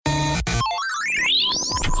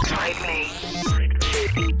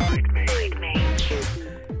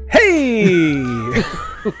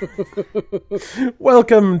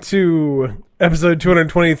Welcome to episode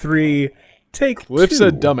 223, Take Cliff's Two.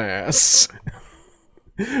 a dumbass.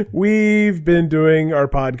 We've been doing our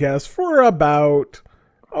podcast for about,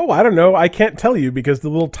 I don't know. I can't tell you because the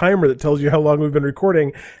little timer that tells you how long we've been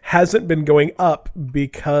recording hasn't been going up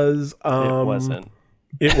because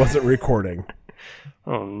it wasn't recording.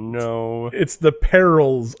 Oh, no. It's the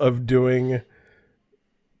perils of doing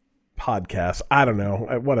podcasts. I don't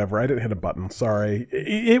know. Whatever. I didn't hit a button. Sorry.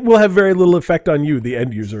 It will have very little effect on you, the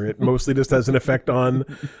end user. It mostly just has an effect on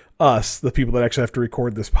us, the people that actually have to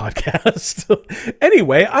record this podcast.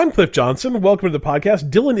 Anyway, I'm Cliff Johnson. Welcome to the podcast.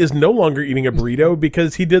 Dylan is no longer eating a burrito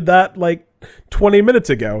because he did that like 20 minutes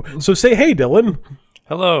ago. So say hey, Dylan.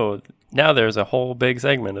 Hello. Now there's a whole big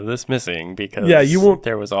segment of this missing because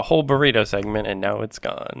there was a whole burrito segment and now it's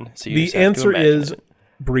gone. So the answer is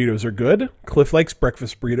burritos are good. Cliff likes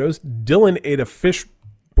breakfast burritos. Dylan ate a fish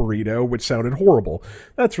burrito, which sounded horrible.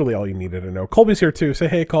 That's really all you needed to know. Colby's here too. Say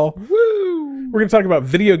hey, Cole. Woo! We're going to talk about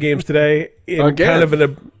video games today in kind of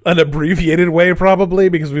an abbreviated way, probably,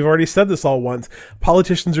 because we've already said this all once.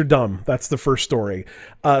 Politicians are dumb. That's the first story.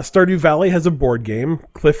 Stardew Valley has a board game.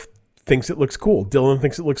 Cliff thinks it looks cool. Dylan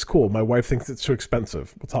thinks it looks cool. My wife thinks it's too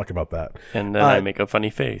expensive. We'll talk about that. And then I make a funny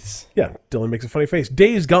face. Yeah, Dylan makes a funny face.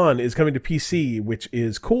 Days Gone is coming to PC, which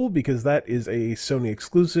is cool because that is a Sony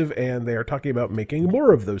exclusive, and they are talking about making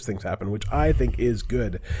more of those things happen, which I think is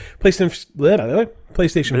good.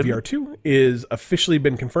 PlayStation VR 2 is officially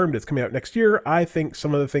been confirmed. It's coming out next year. I think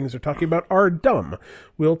some of the things they're talking about are dumb.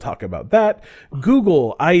 We'll talk about that.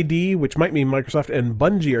 Google ID, which might mean Microsoft and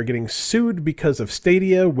Bungie are getting sued because of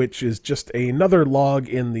Stadia, which is just another log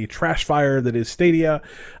in the trash fire that is Stadia.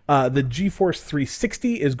 The GeForce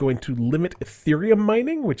 360 is going to limit Ethereum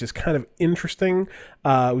mining, which is kind of interesting.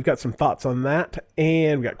 We've got some thoughts on that,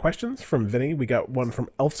 and we got questions from Vinny. We got one from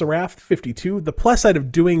Elfsarath52. The plus side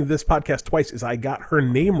of doing this podcast twice is I got her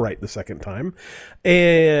name right the second time.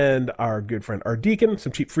 And our good friend R Deacon,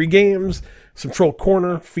 some cheap free games, some Troll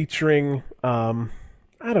Corner featuring, I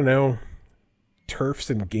don't know, TERFs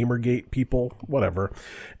and Gamergate people, whatever.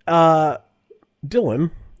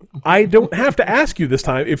 Dylan, I don't have to ask you this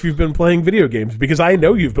time if you've been playing video games because I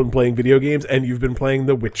know you've been playing video games and you've been playing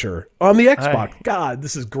The Witcher on the Xbox. God,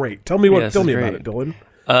 this is great. Tell me about it,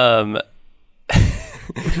 Dylan.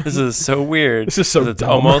 This is so weird. This is so it's dumb.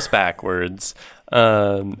 Almost backwards.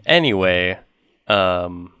 Anyway,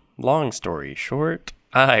 long story short,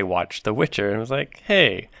 I watched The Witcher and was like,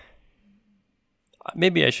 hey,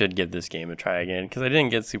 maybe I should give this game a try again because I didn't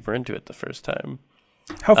get super into it the first time.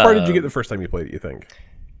 How far did you get the first time you played it, you think?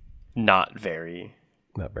 Not very.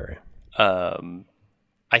 Not very.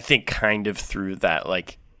 I think kind of through that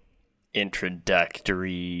like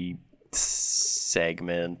introductory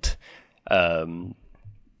segment. And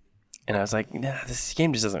I was like, nah, this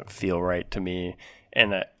game just doesn't feel right to me.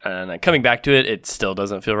 And coming back to it, it still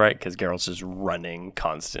doesn't feel right because Geralt's just running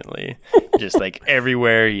constantly. Just like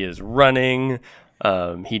everywhere he is running.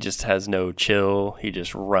 He just has no chill. He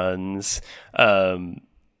just runs. And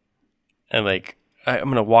like, I'm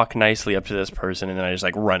going to walk nicely up to this person and then I just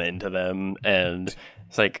like run into them. And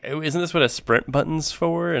it's like, isn't this what a sprint button's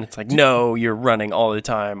for? And it's like, no, you're running all the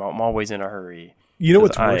time. I'm always in a hurry. You know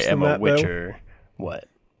what's worse than that, I am a Witcher. Though? What?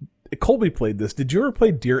 Colby played this. Did you ever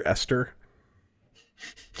play Dear Esther?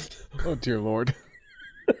 Oh, dear Lord.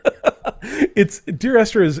 Dear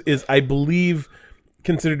Esther is I believe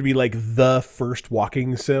considered to be like the first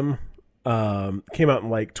walking sim. Came out in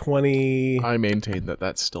like 20. I maintain that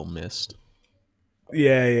that's still missed.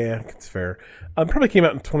 Yeah, it's fair. Probably came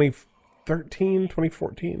out in 2013,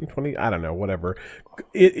 2014, I don't know, whatever.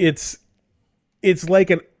 It's like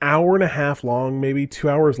an hour and a half long, maybe 2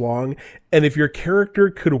 hours long, and if your character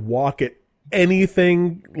could walk at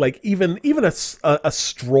anything, like even a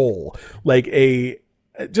stroll, like a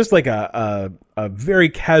very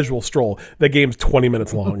casual stroll, that game's 20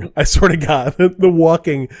 minutes long. I swear to God, the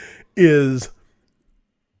walking is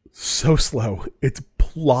so slow. It's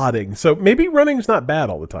plodding. So maybe running's not bad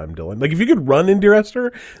all the time, Dylan. Like if you could run in Dear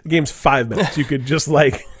Esther, the game's 5 minutes. You could just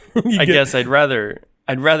like I guess I'd rather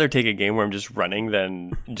take a game where I'm just running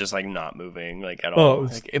than just like not moving like at all. Oh,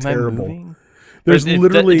 it's like, am terrible. I moving? There's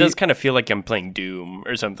literally it does kind of feel like I'm playing Doom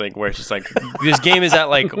or something where it's just like this game is at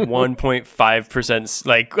like 1.5%,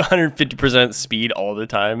 like 150% speed all the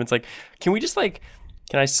time. It's like, can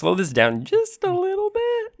I slow this down just a little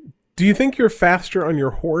bit? Do you think you're faster on your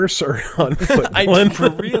horse or on foot? I'm for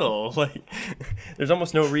real. Like, there's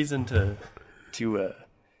almost no reason to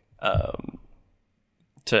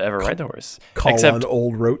ever ride the horse. Except on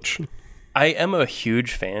old Roach. I am a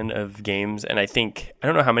huge fan of games, and I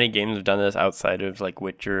don't know how many games have done this outside of like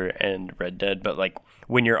Witcher and Red Dead, but like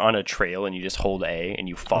when you're on a trail and you just hold A and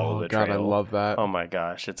you follow Oh the god, trail. I love that. Oh my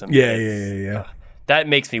gosh, it's Yeah, amazing. yeah. That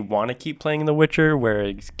makes me want to keep playing The Witcher,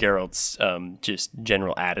 whereas Geralt's just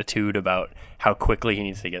general attitude about how quickly he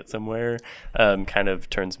needs to get somewhere kind of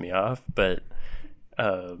turns me off. But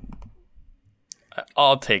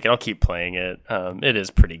I'll take it. I'll keep playing it. It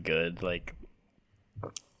is pretty good. Like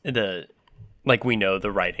we know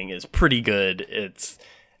the writing is pretty good. It's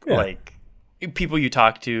like people you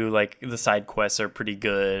talk to, like the side quests are pretty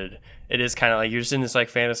good. It is kind of like you're just in this like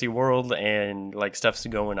fantasy world and like stuff's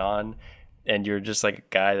going on. And you're just like a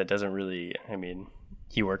guy that doesn't really, I mean,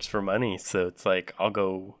 he works for money. So it's like, I'll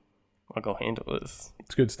go handle this.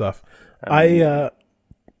 It's good stuff.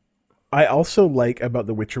 I also like about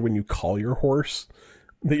The Witcher when you call your horse,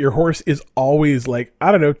 that your horse is always like,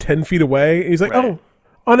 I don't know, 10 feet away. And he's like, Right.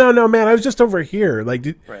 oh, no, man, I was just over here. Like,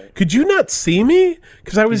 Right. could you not see me?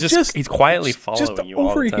 Because I was He's quietly following just you all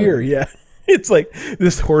over the time. here. Yeah. It's like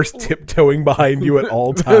this horse tiptoeing behind you at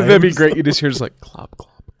all times. That'd be great. You just hear just like clop,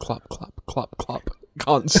 clop, clop, clop, clop, clop,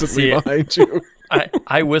 constantly See, behind you.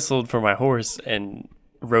 I whistled for my horse and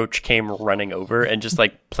Roach came running over and just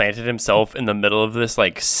like planted himself in the middle of this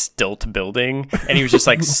like stilt building and he was just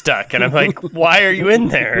like stuck and I'm like, why are you in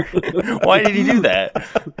there? Why did he do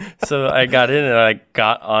that? So I got in and I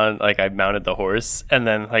got on, like I mounted the horse and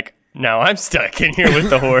then like now I'm stuck in here with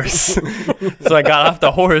the horse. So I got off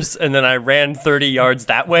the horse and then I ran 30 yards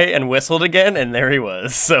that way and whistled again and there he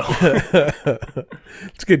was. So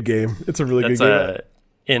It's a good game. It's a really that's good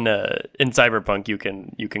game. in Cyberpunk you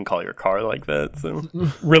can call your car like that. So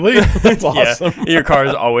Really? That's awesome. yeah, your car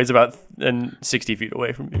is always about 60 feet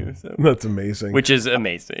away from you. So That's amazing. which is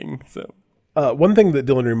amazing. So One thing that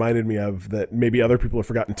Dylan reminded me of that maybe other people have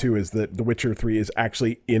forgotten too is that The Witcher 3 is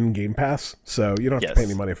actually in Game Pass, so you don't have to pay Yes.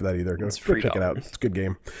 any money for that either. Go free check it out. dollars. It's a good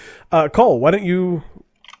game. Cole, why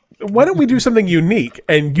don't we do something unique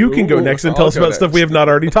and you can go Ooh, next and I'll tell us go about stuff we next. have not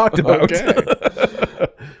already talked about. Okay.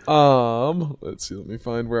 Let's see. Let me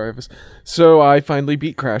find where I have this. So I finally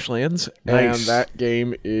beat Crashlands, Nice. and that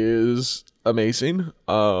game is amazing.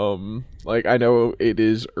 Like I know it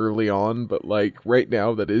is early on, but like right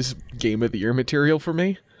now, that is Game of the Year material for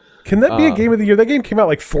me. Can that be a game of the year? That game came out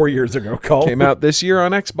like 4 years ago, Cole. Came out this year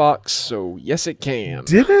on Xbox, so yes, it can.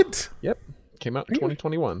 Did it? Yep, came out in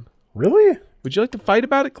 2021. Really? Would you like to fight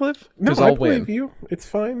about it, Cliff? No, Because I I'll believe win. you. It's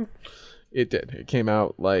fine. It did. It came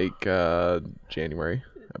out like January,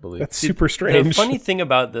 I believe. That's super the strange. funny thing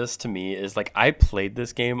about this to me is like I played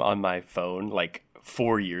this game on my phone like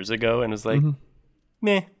 4 years ago and was like,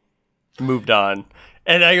 meh, moved on.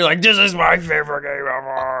 And now you're like, this is my favorite game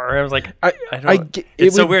ever. And I was like, I don't.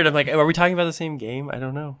 It's so weird. I'm like, are we talking about the same game? I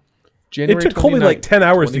don't know. January It took Colby like 29th, 10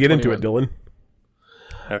 hours to get into it, 2021.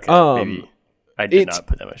 Dylan. Okay, maybe I did it's- not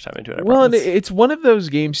put that much time into it. I Well, and promise. it's one of those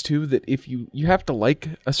games too that if you have to like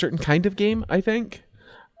a certain kind of game, I think,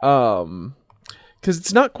 because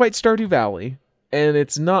it's not quite Stardew Valley, and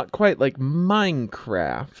it's not quite like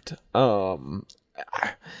Minecraft.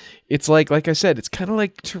 It's like I said, it's kind of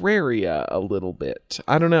like Terraria a little bit.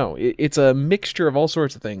 I don't know. It's a mixture of all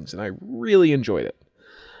sorts of things, and I really enjoyed it.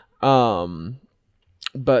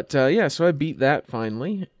 But yeah, so I beat that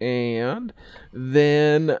finally, and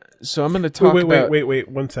then so I'm going to talk about. Wait,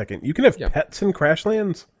 1 second. You can have Yeah. pets in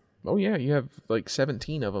Crashlands? Oh yeah, you have like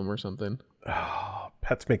 17 of them or something,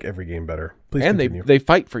 Pets make every game better. Please and continue. they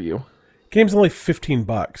fight for you. Game's only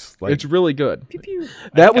 $15. Like, It's really good.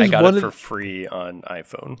 That was I got one it of for free on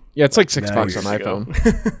iPhone. yeah, it's like $6 Nice. on Years ago.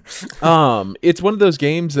 iPhone. It's one of those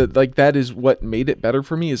games that like that is what made it better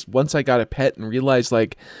for me is once I got a pet and realized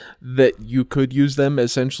like that you could use them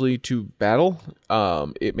essentially to battle.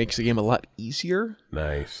 It makes the game a lot easier.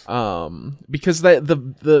 nice. Because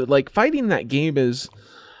the like fighting that game is,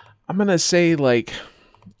 I'm gonna say this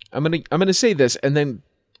and then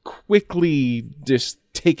quickly just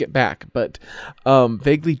take it back, but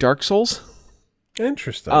vaguely Dark Souls.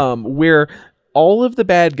 Interesting. Where all of the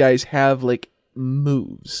bad guys have like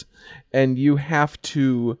moves, and you have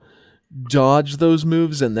to dodge those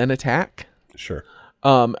moves and then attack. sure.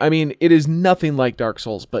 I mean, it is nothing like Dark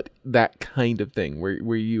Souls, but that kind of thing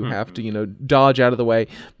where you have to, dodge out of the way.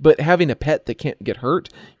 But having a pet that can't get hurt,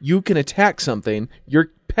 you can attack something,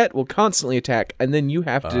 your pet will constantly attack, and then you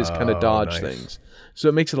have to just kind of dodge nice. things. So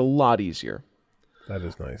it makes it a lot easier. That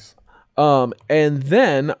is nice. And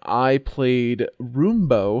then I played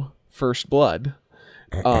Roombo First Blood.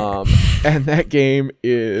 And that game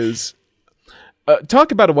is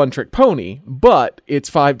talk about a one-trick pony, but it's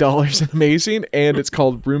 $5 and amazing, and it's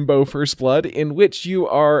called Roombo First Blood, in which you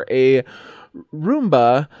are a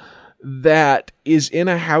Roomba that is in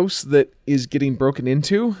a house that is getting broken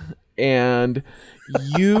into, and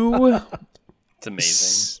you It's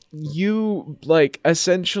amazing. You like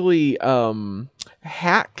essentially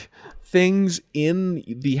hack things in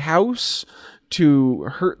the house to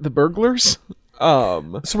hurt the burglars.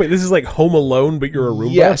 So wait, this is like Home Alone, but you're a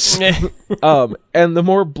Roomba? Yes. And the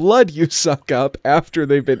more blood you suck up after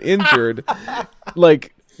they've been injured,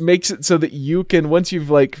 like makes it so that you can, once you've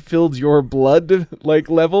like filled your blood like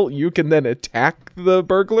level, you can then attack the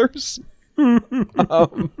burglars.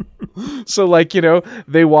 So like, you know,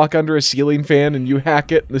 they walk under a ceiling fan and you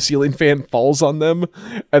hack it and the ceiling fan falls on them,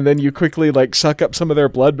 and then you quickly like suck up some of their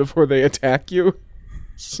blood before they attack you.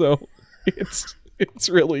 So it's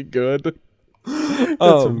really good.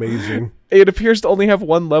 That's amazing. It appears to only have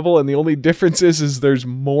one level, and the only difference is there's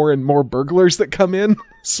more and more burglars that come in.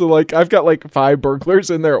 So like I've got like 5 burglars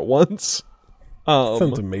in there at once.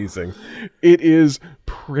 Sounds amazing. It is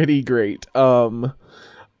pretty great.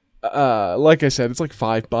 Like I said, it's like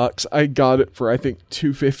 $5. I got it for I think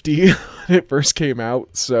 $2.50 when it first came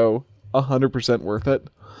out, so 100% worth it.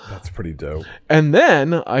 That's pretty dope. And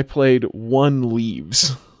then I played One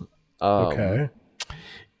Leaves. Okay.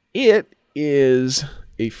 It is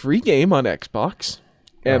a free game on Xbox,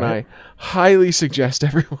 and Right. I highly suggest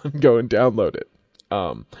everyone go and download it,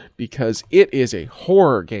 because it is a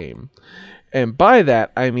horror game. And by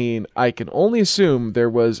that, I mean, I can only assume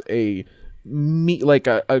there was a meeting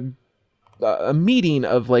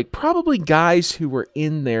of like probably guys who were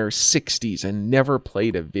in their 60s and never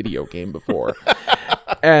played a video game before.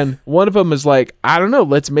 And one of them is like, I don't know,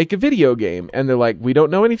 let's make a video game. And they're like, we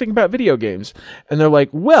don't know anything about video games. And they're like,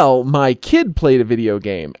 well, my kid played a video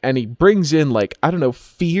game. And he brings in like, I don't know,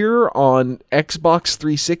 Fear on Xbox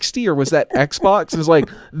 360, or was that Xbox? And it's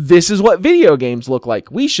like, this is what video games look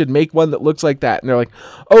like. We should make one that looks like that. And they're like,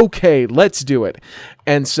 okay, let's do it.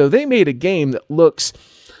 And so they made a game that looks,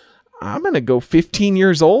 I'm going to go 15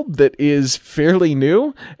 years old, that is fairly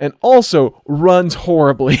new and also runs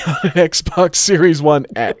horribly on Xbox Series 1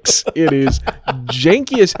 X. It is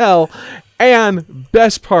janky as hell, and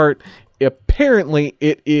best part, apparently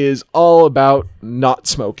it is all about not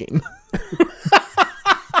smoking.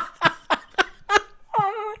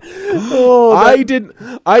 I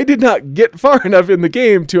did not get far enough in the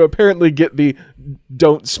game to apparently get the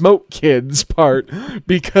don't smoke kids part,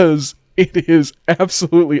 because it is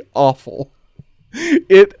absolutely awful.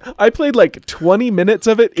 I played like 20 minutes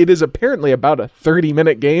of it. It is apparently about a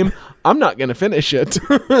 30-minute game. I'm not going to finish it.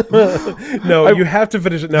 No, you have to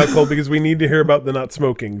finish it now, Cole, because we need to hear about the not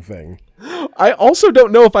smoking thing. I also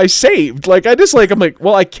don't know if I saved. Like, I'm like,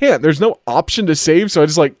 well, I can't. There's no option to save, so I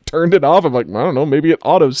just like turned it off. I'm like, I don't know, maybe it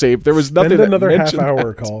auto-saved. There was nothing. Spend another that half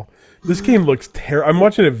hour, Cole. This game looks terrible. I'm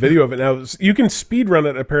watching a video of it now. You can speed run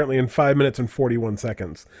it apparently in 5 minutes and 41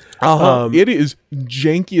 seconds. It is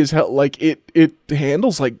janky as hell. Like it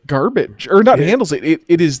handles like garbage, or not handles it.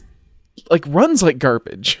 It is like runs like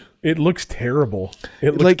garbage. It looks terrible.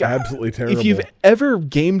 It looks Like, absolutely terrible. If you've ever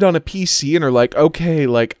gamed on a PC and are like, okay,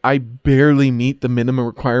 like I barely meet the minimum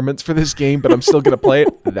requirements for this game, but I'm still gonna play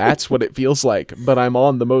it, that's what it feels like. But I'm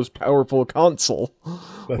on the most powerful console.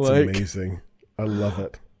 That's amazing. I love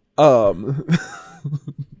it.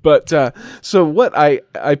 But so what I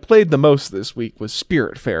played the most this week was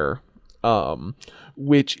Spiritfarer,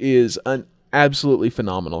 which is an absolutely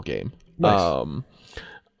phenomenal game. Nice.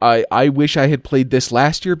 I wish I had played this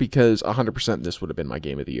last year, because 100% this would have been my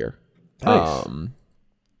game of the year. Nice.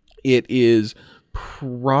 It is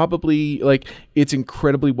probably like, it's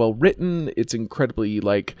incredibly well written. It's incredibly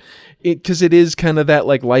like because it is kind of that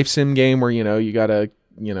like life sim game where, you know, you gotta,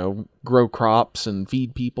 you know, grow crops and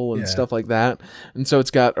feed people and stuff like that. And so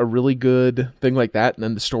it's got a really good thing like that. And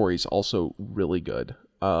then the story's also really good.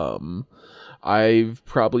 I've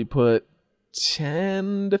probably put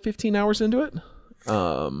 10 to 15 hours into it.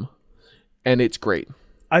 And it's great.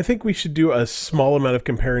 I think we should do a small amount of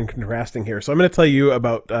comparing and contrasting here. So I'm going to tell you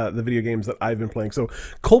about the video games that I've been playing. So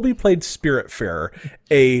Colby played Spiritfarer,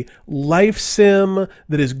 a life sim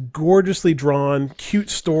that is gorgeously drawn, cute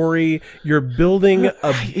story. You're building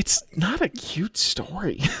a... It's not a cute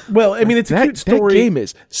story. Well, I mean, it's a cute story. That game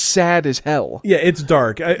is sad as hell. Yeah, it's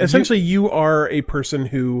dark. Essentially, you are a person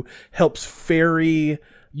who helps ferry...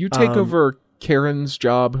 You take over Karen's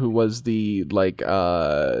job, who was the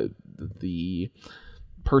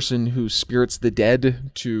person who spirits the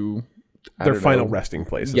dead to their final resting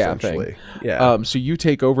place, essentially. Yeah. So you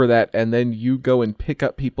take over that, and then you go and pick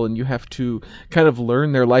up people, and you have to kind of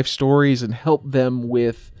learn their life stories and help them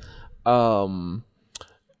with like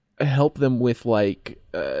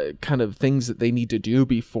kind of things that they need to do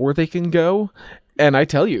before they can go. And I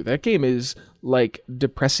tell you, that game is like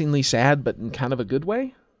depressingly sad, but in kind of a good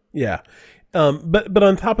way. Yeah. But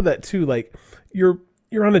on top of that too, like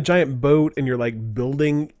you're on a giant boat and you're like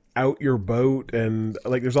building out your boat, and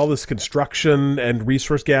like there's all this construction and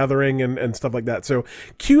resource gathering and stuff like that. So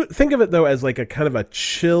cute. Think of it though as like a kind of a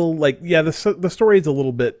chill, like, yeah, the story is a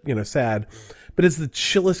little bit, sad, but it's the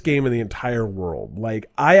chillest game in the entire world.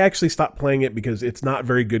 Like, I actually stopped playing it because it's not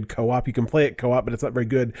very good co-op. You can play it co-op, but it's not very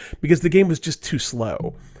good because the game was just too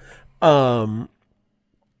slow.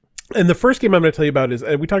 And the first game I'm going to tell you about is,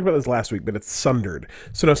 and we talked about this last week, but it's Sundered.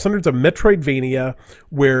 So now Sundered's a Metroidvania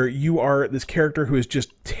where you are this character who is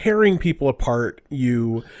just tearing people apart.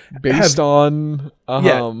 You based on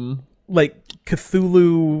like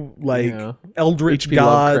Cthulhu, like Eldritch H.P.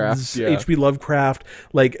 gods, Lovecraft, H.P. Lovecraft.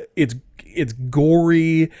 Like it's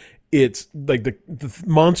gory. It's like the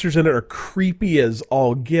monsters in it are creepy as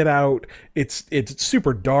all get out. It's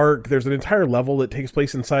super dark. There's an entire level that takes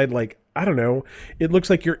place inside, like, I don't know. It looks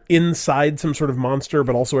like you're inside some sort of monster,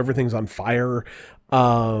 but also everything's on fire.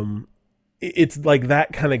 It's like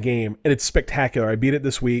that kind of game, and it's spectacular. I beat it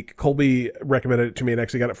this week. Colby recommended it to me and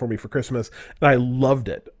actually got it for me for Christmas, and I loved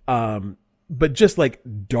it. But just like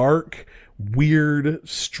dark, weird,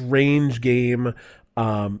 strange game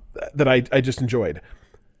that I just enjoyed.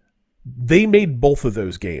 They made both of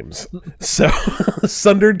those games. So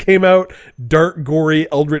Sundered came out, dark,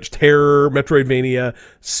 gory, Eldritch Terror, Metroidvania.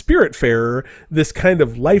 Spiritfarer, this kind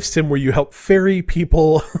of life sim where you help ferry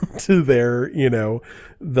people to their,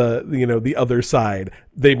 the other side.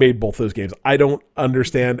 They made both those games. I don't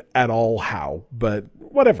understand at all how, but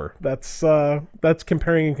whatever. That's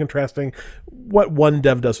comparing and contrasting what one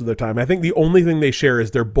dev does with their time. I think the only thing they share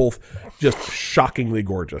is they're both just shockingly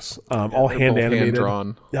gorgeous. All hand animated.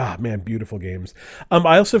 Hand-drawn. Ah, man, beautiful games.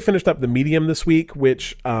 I also finished up The Medium this week,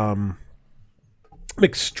 which I'm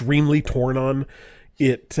extremely torn on.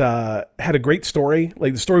 It had a great story.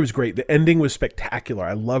 Like, the story was great. The ending was spectacular.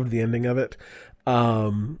 I loved the ending of it.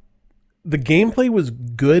 The gameplay was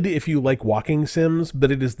good if you like walking sims,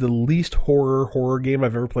 but it is the least horror game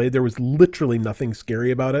I've ever played. There was literally nothing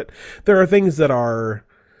scary about it. There are things that are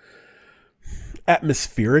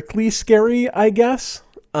atmospherically scary, I guess,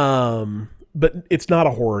 but it's not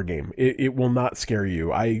a horror game. It will not scare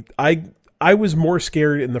you. I was more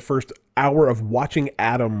scared in the first hour of watching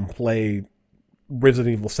Adam play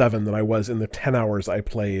Resident Evil 7 than I was in the 10 hours I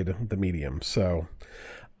played The Medium. So,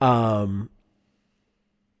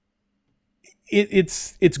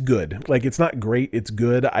 it's good. Like, it's not great. It's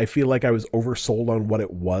good. I feel like I was oversold on what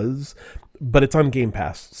it was, but it's on Game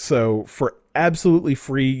Pass. So for absolutely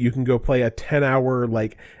free, you can go play a 10-hour,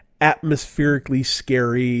 like, atmospherically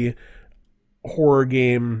scary horror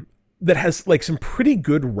game that has like some pretty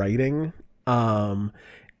good writing, and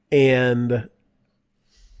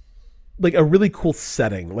like a really cool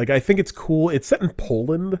setting. Like, I think it's cool. It's set in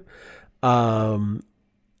Poland.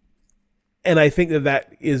 And I think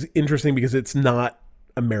that is interesting because it's not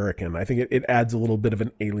American. I think it adds a little bit of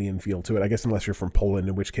an alien feel to it. I guess unless you're from Poland,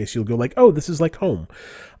 in which case you'll go like, oh, this is like home.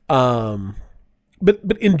 But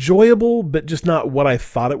enjoyable, but just not what I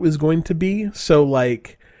thought it was going to be. So,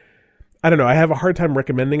 like, I don't know. I have a hard time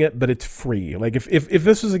recommending it, but it's free. Like, if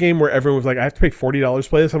this was a game where everyone was like, I have to pay $40 to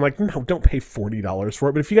play this, I'm like, no, don't pay $40 for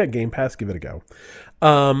it. But if you got Game Pass, give it a go.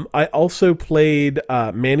 I also played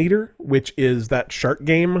Maneater, which is that shark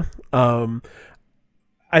game.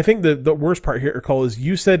 I think the worst part here, Cole, is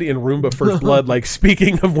you said in Roomba First Blood, like,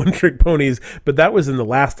 speaking of one-trick ponies, but that was in the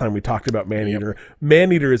last time we talked about Maneater. Yep.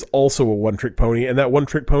 Maneater is also a one-trick pony, and that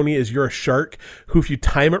one-trick pony is you're a shark who, if you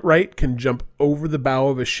time it right, can jump over the bow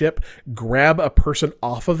of a ship, grab a person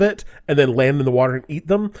off of it, and then land in the water and eat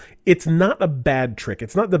them. It's not a bad trick.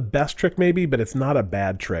 It's not the best trick, maybe, but it's not a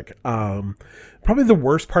bad trick. Probably the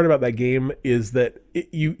worst part about that game is that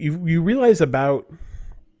you realize about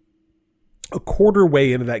a quarter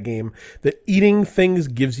way into that game that eating things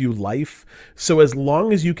gives you life. So as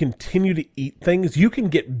long as you continue to eat things, you can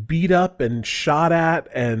get beat up and shot at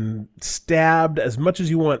and stabbed as much as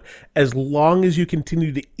you want, as long as you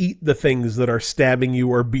continue to eat the things that are stabbing you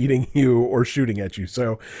or beating you or shooting at you.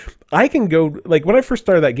 So I can go, like, when I first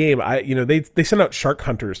started that game, they send out shark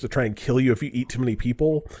hunters to try and kill you if you eat too many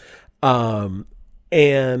people.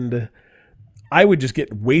 And I would just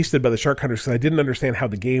get wasted by the shark hunters because I didn't understand how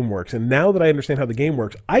the game works. And now that I understand how the game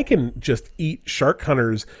works, I can just eat shark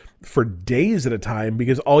hunters for days at a time,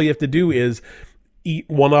 because all you have to do is eat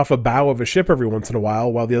one off a bow of a ship every once in a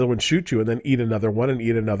while the other one shoots you, and then eat another one and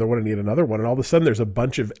eat another one and eat another one. And all of a sudden there's a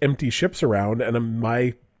bunch of empty ships around, and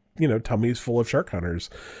my tummy's full of shark hunters.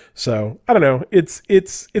 So I don't know. It's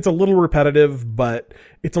a little repetitive, but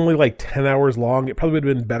it's only like 10 hours long. It probably would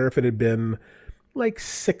have been better if it had been like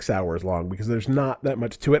 6 hours long, because there's not that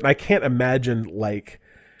much to it. And I can't imagine like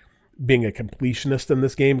being a completionist in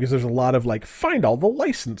this game, because there's a lot of like, find all the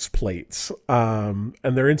license plates, and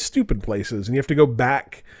they're in stupid places, and you have to go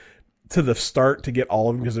back to the start to get all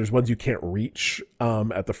of them, because there's ones you can't reach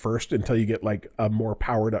at the first until you get like a more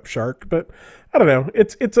powered up shark. But I don't know,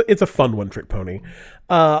 it's a fun one trick pony.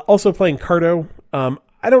 Also playing Carto.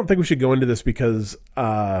 I don't think we should go into this because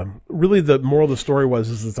really the moral of the story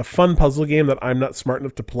is it's a fun puzzle game that I'm not smart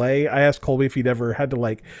enough to play. I asked Colby if he'd ever had to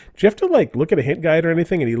do you have to look at a hint guide or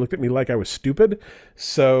anything? And he looked at me like I was stupid.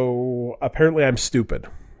 So apparently I'm stupid.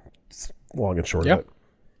 It's long and short of it.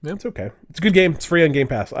 Yeah. It's okay. It's a good game. It's free on Game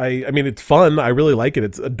Pass. I mean, it's fun. I really like it.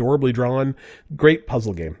 It's adorably drawn. Great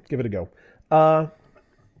puzzle game. Give it a go. Let's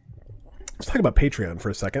talk about Patreon for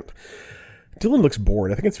a second. Dylan looks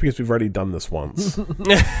bored. I think it's because we've already done this once.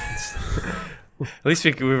 At least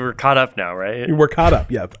we were caught up now, right? We're caught up,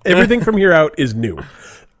 yeah. Everything from here out is new.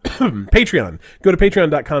 Patreon. Go to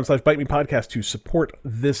patreon.com/bitemepodcast to support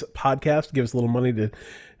this podcast. Give us a little money to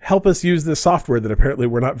help us use this software that apparently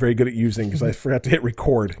we're not very good at using because I forgot to hit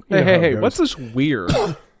record. Hey, what's this weird?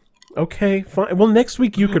 Okay, fine. Well, next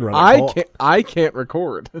week you can run it. I can't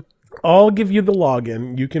record. I'll give you the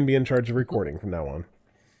login. You can be in charge of recording from now on.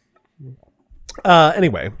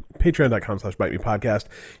 Anyway, patreon.com/bitemepodcast.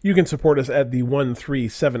 You can support us at the $1, $3,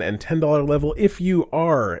 $7, and $10 level. If you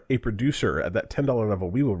are a producer at that $10 level,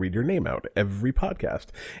 we will read your name out every podcast.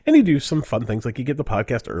 And you do some fun things like you get the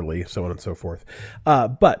podcast early, so on and so forth.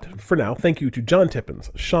 But for now, thank you to John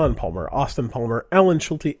Tippins, Sean Palmer, Austin Palmer, Alan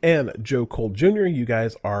Schulte, and Joe Cole Jr. You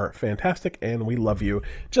guys are fantastic, and we love you,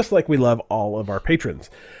 just like we love all of our patrons.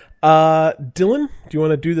 Dylan, do you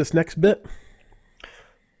want to do this next bit?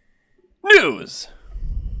 News.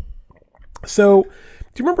 So, do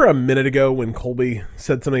you remember a minute ago when Colby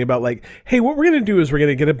said something about hey, what we're going to do is we're going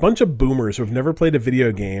to get a bunch of boomers who have never played a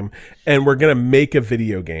video game, and we're going to make a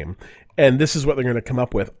video game. And this is what they're going to come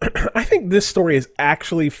up with. I think this story is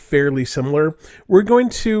actually fairly similar. We're going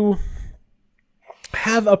to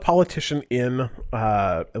have a politician in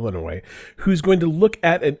Illinois who's going to look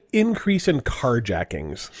at an increase in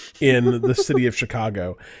carjackings in the city of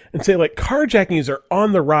Chicago and say, carjackings are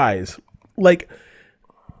on the rise.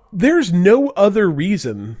 There's no other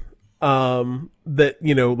reason that,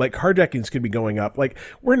 carjackings could be going up.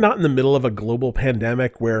 We're not in the middle of a global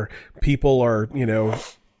pandemic where people are,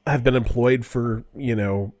 have been employed for,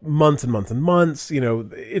 months and months and months.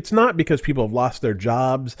 It's not because people have lost their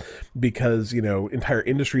jobs because, entire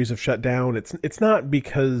industries have shut down. It's not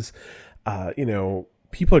because,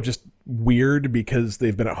 people are just weird because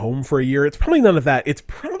they've been at home for a year. It's probably none of that. It's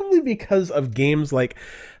probably because of games like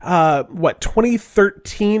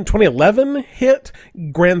 2011 hit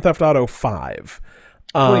Grand Theft Auto 5.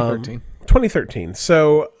 2013.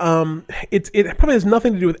 So it probably has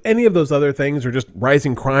nothing to do with any of those other things or just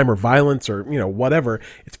rising crime or violence or whatever.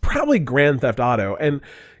 It's probably Grand Theft Auto, and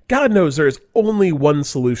God knows there is only one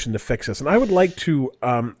solution to fix this. And I would like to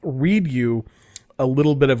read you a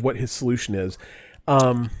little bit of what his solution is.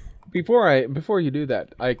 Before you do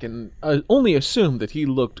that, I can only assume that he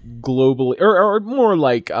looked globally or more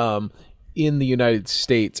like in the United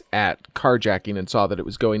States at carjacking and saw that it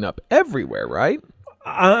was going up everywhere, right?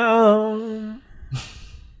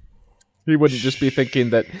 He wouldn't just be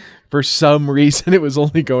thinking that for some reason it was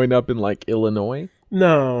only going up in Illinois.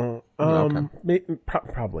 No, Okay.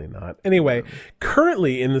 Probably not. Anyway,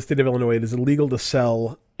 currently in the state of Illinois, it is illegal to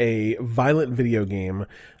sell a violent video game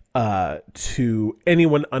to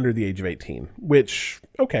anyone under the age of 18, which,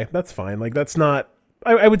 okay, that's fine. That's not,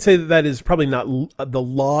 I would say that is probably not the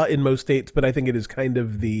law in most states, but I think it is kind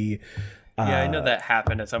of the... Yeah, I know that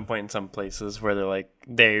happened at some point in some places where they're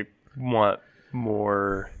they want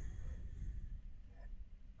more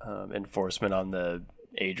enforcement on the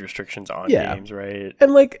age restrictions on games, right?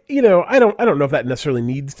 And I don't know if that necessarily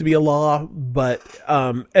needs to be a law, but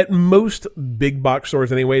at most big box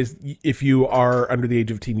stores anyways, if you are under the age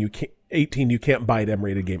of 18, you can't buy an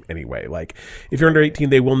M-rated game anyway. If you're under 18,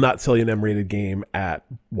 they will not sell you an M-rated game at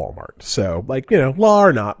Walmart. So law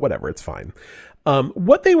or not, whatever, it's fine.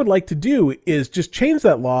 What they would like to do is just change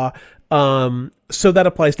that law so that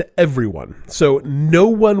applies to everyone. So no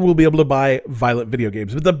one will be able to buy violent video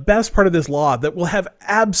games. But the best part of this law that will have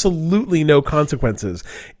absolutely no consequences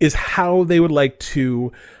is how they would like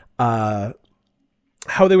to define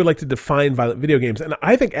violent video games. And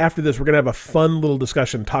I think after this, we're going to have a fun little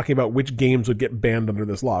discussion talking about which games would get banned under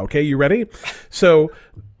this law. Okay, you ready? So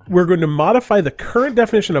we're going to modify the current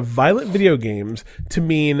definition of violent video games to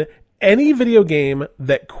mean any video game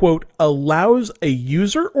that, quote, allows a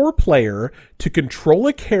user or player to control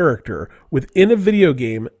a character within a video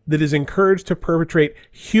game that is encouraged to perpetrate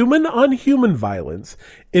human-on-human violence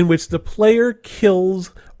in which the player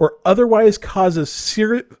kills or otherwise causes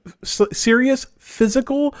serious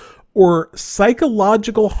physical or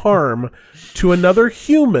psychological harm to another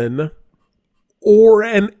human or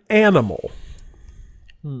an animal.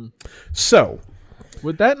 So,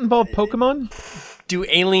 would that involve Pokemon? Do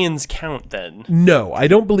aliens count then? no, I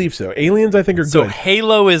don't believe so. Aliens, I think, are So good.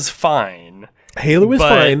 Halo is fine. Halo is but-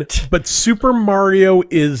 fine, but Super Mario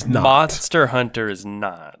is not. Monster Hunter is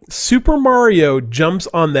not. Super Mario jumps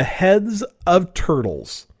on the heads of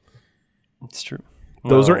turtles. It's true.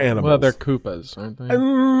 Those Well, are animals. Well, they're Koopas, aren't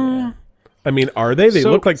they? I mean, are they? They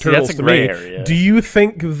So- look like See, that's turtles a to gray me. area. Do you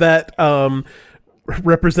think that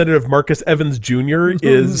Representative Marcus Evans Jr.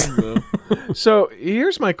 is... So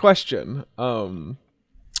here's my question.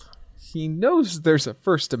 He knows there's a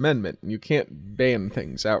First Amendment and you can't ban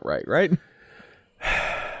things outright, right?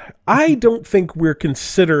 I don't think we're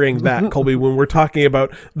considering that, Colby, when we're talking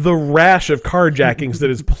about the rash of carjackings that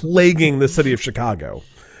is plaguing the city of Chicago.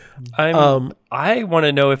 I want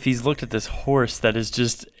to know if he's looked at this horse that is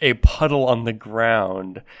just a puddle on the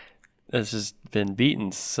ground that's just been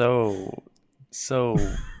beaten so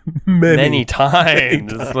many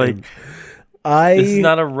times. Like, this is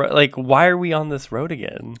not like, why are we on this road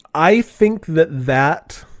again? I think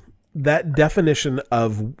that definition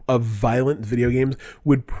of violent video games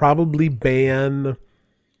would probably ban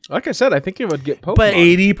Like I said, I think it would get Pokemon. But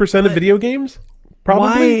 80% of video games.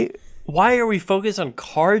 Probably. Why are we focused on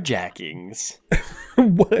carjackings?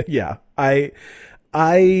 Yeah.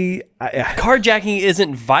 Carjacking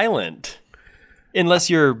isn't violent unless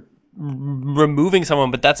you're removing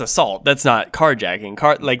someone, but that's assault. That's not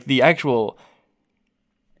carjacking. Like the actual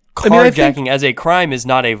carjacking as a crime is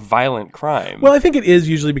not a violent crime. Well, I think it is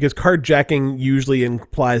usually because carjacking usually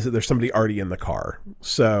implies that there's somebody already in the car.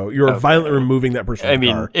 So you're violently removing that person from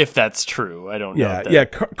the car. if that's true, I don't know. Yeah, that, yeah.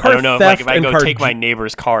 Car I don't know theft if I and go car take my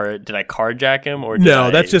neighbor's car, did I carjack him or did No,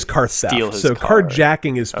 I that's just car theft. steal his So car?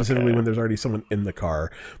 carjacking is specifically when there's already someone in the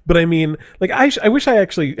car. But I mean, like I wish I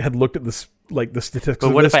actually had looked at this, like the statistics. But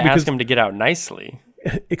of what this, if I because, ask him to get out nicely?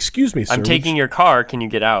 Excuse me, sir. I'm taking your car. Can you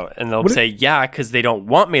get out? And they'll say, yeah, because they don't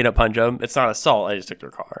want me to punch them. It's not assault. I just took their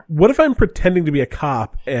car. What if I'm pretending to be a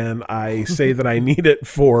cop and I say that I need it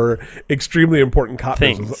for extremely important cop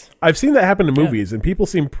Things. business? I've seen that happen in movies, and people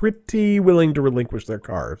seem pretty willing to relinquish their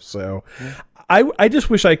car. So, I just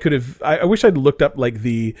wish I could have. I wish I'd looked up like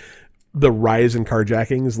the rise in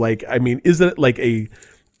carjackings. Like, I mean, is it like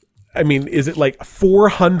is it like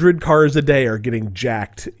 400 cars a day are getting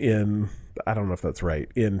jacked in? I don't know if that's right,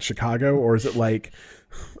 in Chicago, or is it like,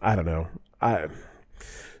 I don't know.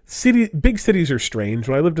 Big cities are strange.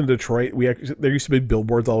 When I lived in Detroit, there used to be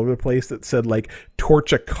billboards all over the place that said like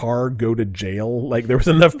 "torch a car, go to jail." Like there was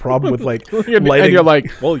enough problem with like and you're like,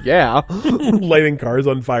 well, yeah. lighting cars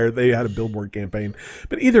on fire. They had a billboard campaign.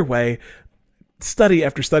 But either way, study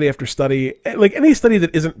after study after study, like any study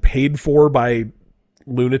that isn't paid for by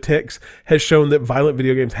lunatics, has shown that violent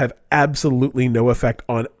video games have absolutely no effect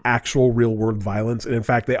on actual real world violence. And in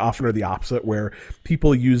fact, they often are the opposite, where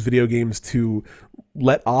people use video games to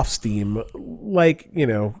let off steam, like, you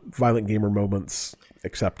know, violent gamer moments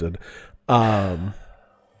accepted.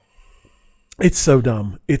 It's so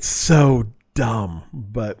dumb. It's so dumb.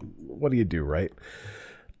 But what do you do, right?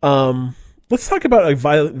 Let's talk about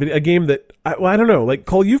a game that I don't know. Like,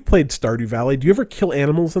 Cole, you've played Stardew Valley. Do you ever kill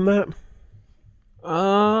animals in that?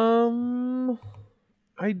 I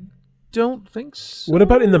don't think so. What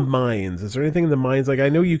about in the mines? Is there anything in the mines? Like, I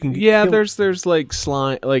know you can. Yeah, kill- there's like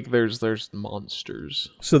slime, like there's monsters.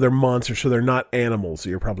 So they're monsters. So they're not animals.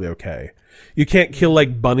 So you're probably okay. You can't kill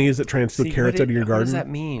like bunnies that try and steal carrots out of your What garden. does that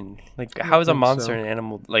mean? Like, how is a think monster so. an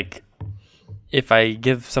animal? Like, if I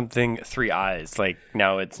give something 3 eyes, like,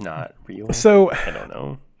 now it's not real. So I don't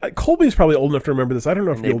know. Colby's probably old enough to remember this. I don't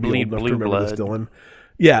know if they you'll be old bleed enough to blue remember this, blood. Dylan.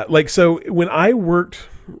 Yeah, like, so when I worked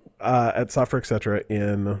at Software Etc.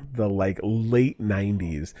 in the like late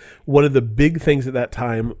 90s, one of the big things at that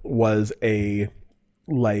time was a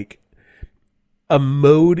mode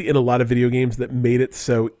in a lot of video games that made it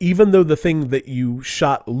so even though the thing that you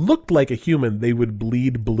shot looked like a human, they would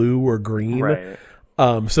bleed blue or green. Right.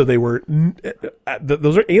 So they were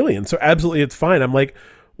those are aliens. So absolutely, it's fine. I'm like,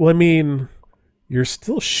 well, I mean, you're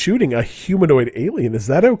still shooting a humanoid alien. Is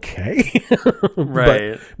that okay?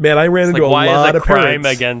 Right. But man, I ran It's into like, a why lot is a of crime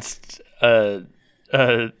parents. against a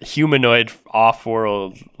humanoid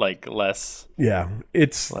off-world, like less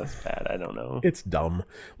it's bad. I don't know. It's dumb.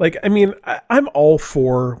 Like, I mean, I'm all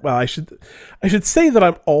for. Well, I should say that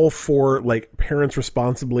I'm all for like parents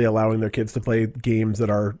responsibly allowing their kids to play games that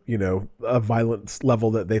are, you know, a violence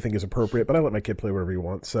level that they think is appropriate. But I let my kid play whatever he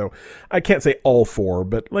wants, so I can't say all for.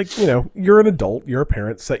 But like, you know, you're an adult, you're a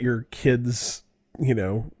parent. Set your kids, you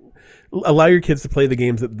know. Allow your kids to play the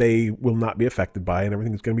games that they will not be affected by, and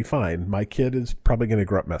everything's going to be fine. My kid is probably going to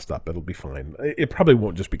grow up messed up. It'll be fine. It probably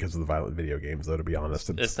won't just because of the violent video games, though, to be honest.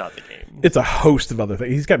 It's not the game. It's a host of other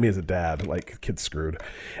things. He's got me as a dad. Like, kid's screwed.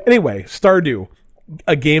 Anyway, Stardew,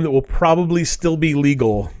 a game that will probably still be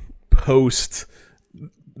legal post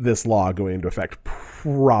this law going into effect.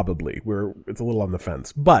 Probably. It's a little on the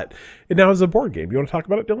fence. But it now is a board game. You want to talk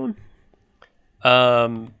about it, Dylan?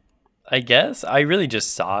 I guess I really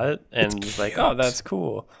just saw it and was like, "Oh, that's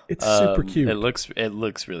cool." It's super cute. It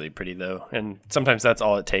looks really pretty though, and sometimes that's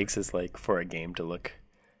all it takes is like for a game to look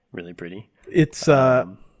really pretty. It's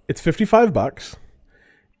 $55.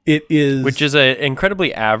 It is, which is an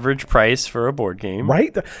incredibly average price for a board game,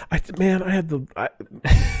 right?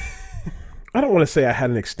 I don't want to say I had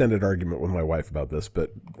an extended argument with my wife about this,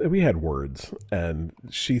 but we had words, and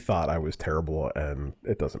she thought I was terrible, and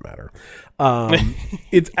it doesn't matter.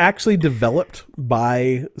 It's actually developed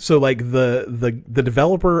by the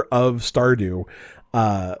developer of Stardew,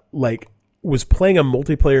 was playing a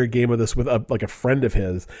multiplayer game with us with a friend of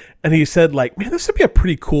his, and he said, like, man, this would be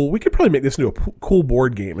we could probably make this into a cool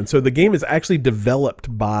board game. And so the game is actually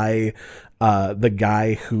developed by the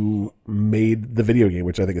guy who made the video game,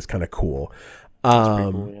 which I think is kind of cool.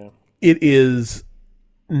 Cool, yeah. It is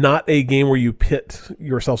not a game where you pit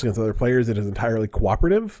yourselves against other players. It is entirely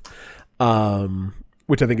cooperative,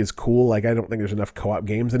 which I think is cool. Like, I don't think there's enough co-op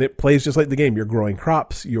games, and it plays just like the game. You're growing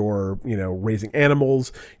crops, you're, you know, raising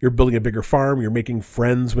animals, you're building a bigger farm, you're making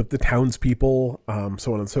friends with the townspeople,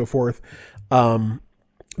 so on and so forth.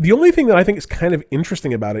 The only thing that I think is kind of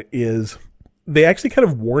interesting about it is they actually kind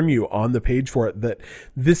of warn you on the page for it that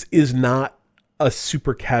this is not a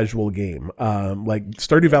super casual game. Like,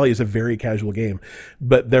 Stardew Valley is a very casual game,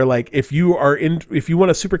 but they're like, if you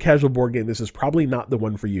want a super casual board game, this is probably not the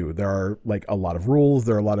one for you. There are like a lot of rules.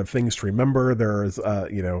 There are a lot of things to remember. There's,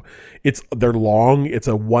 they're long. It's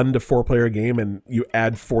a 1 to 4 player game, and you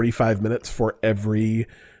add 45 minutes for every,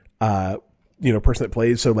 person that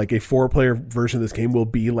plays. So like a 4-player version of this game will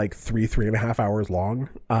be like 3.5 hours long.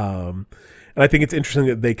 And I think it's interesting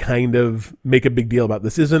that they kind of make a big deal about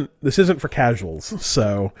this isn't for casuals.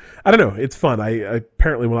 So I don't know. It's fun. I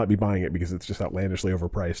apparently will not be buying it because it's just outlandishly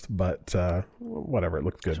overpriced, but whatever. It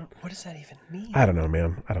looks good. What does that even mean? I don't know,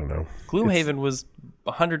 man. I don't know. Gloomhaven was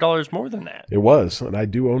 $100 more than that. It was, and I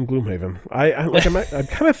do own Gloomhaven. I'm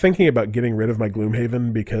kind of thinking about getting rid of my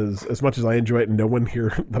Gloomhaven because as much as I enjoy it, no one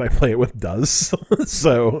here that I play it with does.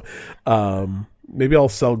 So maybe I'll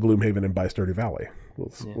sell Gloomhaven and buy Stardew Valley. We'll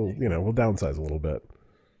downsize a little bit.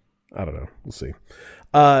 I don't know. We'll see.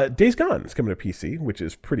 Days Gone is coming to PC, which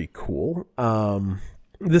is pretty cool.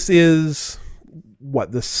 This is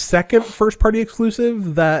the second first-party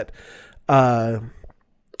exclusive that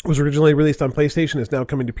was originally released on PlayStation, is now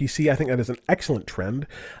coming to PC. I think that is an excellent trend.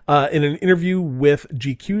 In an interview with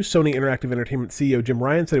GQ, Sony Interactive Entertainment CEO Jim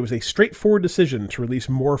Ryan said it was a straightforward decision to release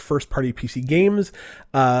more first-party PC games.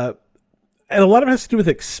 And a lot of it has to do with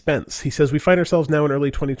expense. He says, we find ourselves now in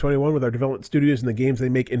early 2021 with our development studios and the games they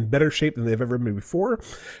make in better shape than they've ever been before.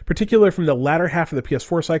 Particularly from the latter half of the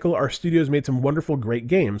PS4 cycle, our studios made some wonderful, great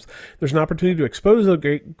games. There's an opportunity to expose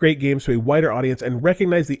those great games to a wider audience and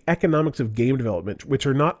recognize the economics of game development, which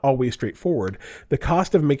are not always straightforward. The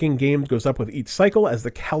cost of making games goes up with each cycle as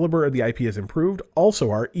the caliber of the IP has improved.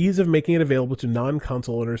 Also, our ease of making it available to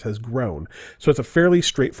non-console owners has grown. So it's a fairly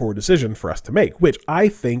straightforward decision for us to make, which I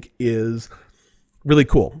think is really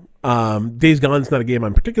cool. Days Gone is not a game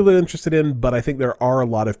I'm particularly interested in, but I think there are a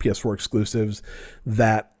lot of PS4 exclusives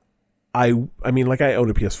that I own a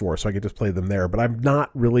PS4, so I could just play them there, but I'm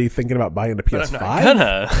not really thinking about buying a PS5. But I'm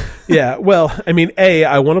not gonna. Yeah, well, I mean,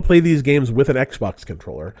 I want to play these games with an Xbox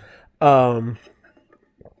controller.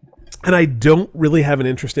 And I don't really have an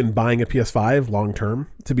interest in buying a PS5 long term,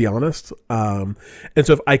 to be honest. And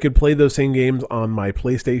so if I could play those same games on my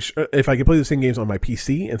PlayStation, if I could play the same games on my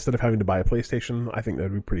PC instead of having to buy a PlayStation, I think that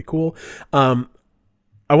would be pretty cool. I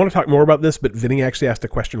want to talk more about this, but Vinny actually asked a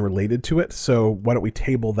question related to it. So why don't we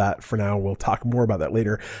table that for now? We'll talk more about that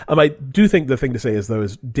later. I do think the thing to say is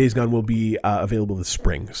Days Gone will be available this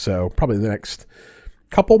spring. So probably the next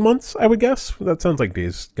couple months, I would guess. That sounds like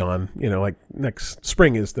Days Gone, like next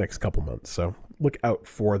spring is the next couple months, so look out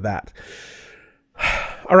for that.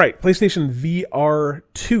 All right, PlayStation VR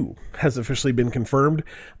 2 has officially been confirmed.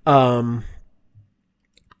 And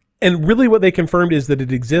really what they confirmed is that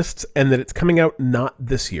it exists and that it's coming out not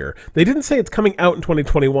this year. They didn't say it's coming out in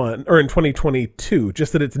 2021 or in 2022,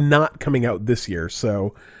 just that it's not coming out this year.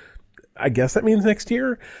 So I guess that means next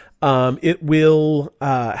year. It will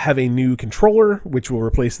have a new controller, which will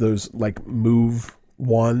replace those like Move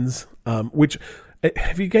wands, which...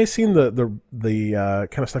 Have you guys seen the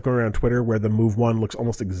kind of stuff going around on Twitter where the Move wand looks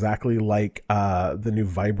almost exactly like the new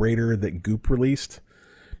vibrator that Goop released?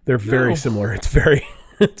 They're very similar. It's very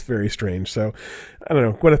it's very strange. So I don't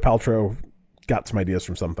know. Gwyneth Paltrow got some ideas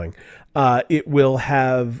from something. It will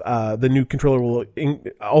have the new controller will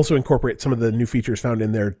also incorporate some of the new features found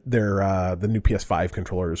in their the new PS5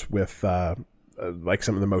 controllers with like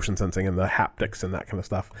some of the motion sensing and the haptics and that kind of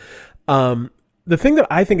stuff. The thing that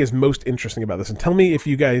I think is most interesting about this, and tell me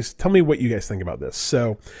what you guys think about this.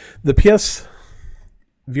 So the PS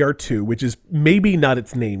VR 2, which is maybe not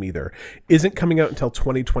its name either, isn't coming out until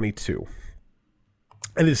 2022.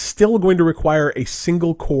 And is still going to require a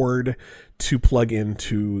single cord to plug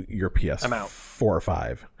into your PS4 or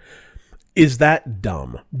 5. Is that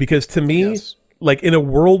dumb? Because to me, like in a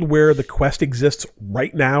world where the Quest exists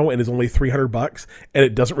right now and is only $300 and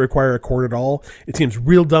it doesn't require a cord at all, it seems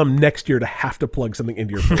real dumb next year to have to plug something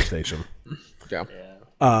into your PlayStation.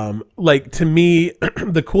 Like to me,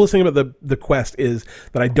 the coolest thing about the Quest is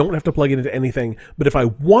that I don't have to plug it into anything, but if I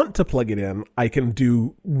want to plug it in, I can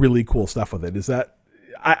do really cool stuff with it. Is that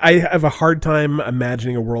I have a hard time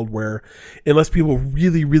imagining a world where, unless people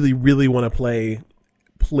really, really, really want to play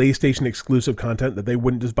PlayStation exclusive content, that they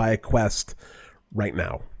wouldn't just buy a Quest right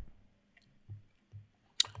now.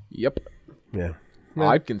 Yep. Yeah.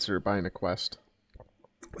 I'd consider buying a Quest.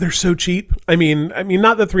 They're so cheap. I mean,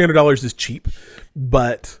 not that $300 is cheap,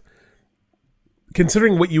 but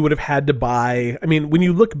considering what you would have had to buy, I mean, when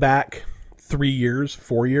you look back 3 years,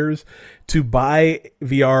 4 years, to buy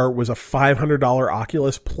VR was a $500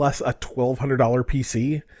 Oculus plus a $1,200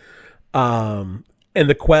 PC. And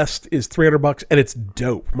the Quest is $300 and it's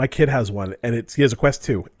dope. My kid has one and he has a Quest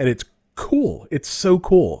 2 and it's cool. It's so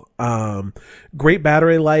cool. Great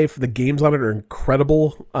battery life. The games on it are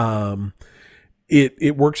incredible.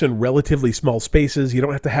 It works in relatively small spaces. You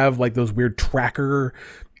don't have to have like those weird tracker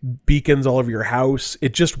beacons all over your house.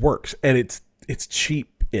 It just works and it's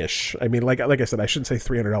cheap-ish. I mean, like I said, I shouldn't say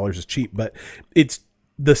 $300 is cheap, but it's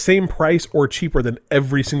the same price or cheaper than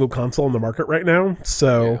every single console on the market right now.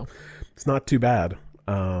 So it's not too bad.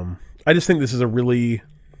 I just think this is a very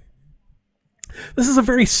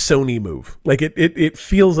Sony move. Like it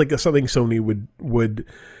feels like something Sony would,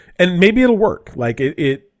 and maybe it'll work. Like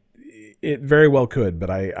it very well could,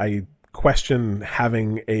 but I question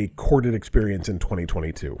having a corded experience in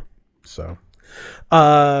 2022. So,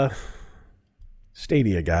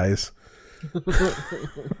 Stadia, guys.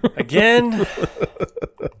 Again.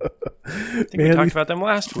 I think we talked about them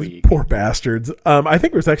last week. Poor bastards. I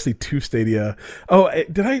think there's actually 2 Stadia. Oh,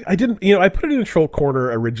 did I? I didn't. I put it in a troll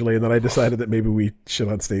corner originally, and then I decided that maybe we shit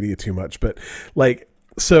on Stadia too much. But the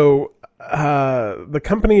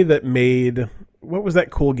company that made, what was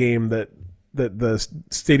that cool game that the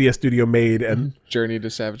Stadia studio made, and Journey to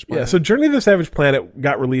Savage Planet. Yeah, so Journey to Savage Planet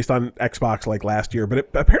got released on Xbox like last year, but it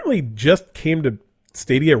apparently just came to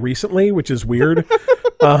Stadia recently, which is weird.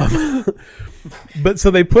 But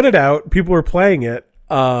so they put it out, people were playing it,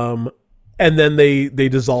 and then they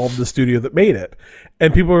dissolved the studio that made it.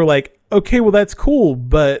 And people were like, okay, well that's cool,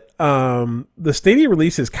 but the Stadia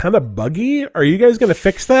release is kind of buggy. Are you guys going to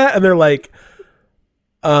fix that? And they're like,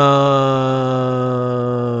 no.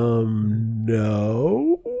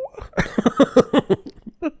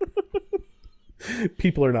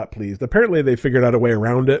 People are not pleased. Apparently they figured out a way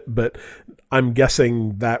around it, but I'm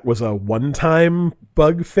guessing that was a one-time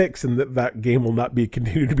bug fix and that game will not be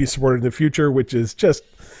continued to be supported in the future, which is just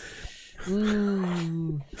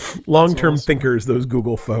long-term thinkers, those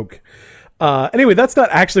Google folk. Anyway, that's not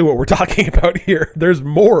actually what we're talking about here. There's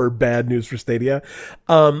more bad news for Stadia.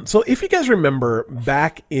 So if you guys remember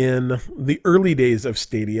back in the early days of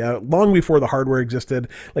Stadia, long before the hardware existed,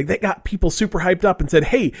 like they got people super hyped up and said,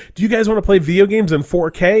 hey, do you guys want to play video games in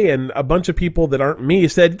 4K? And a bunch of people that aren't me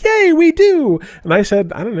said, yay, we do. And I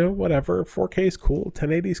said, I don't know, whatever. 4K is cool.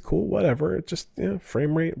 1080 is cool. Whatever. It just,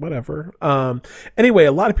 frame rate, whatever. Anyway,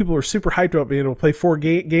 a lot of people were super hyped about being able to play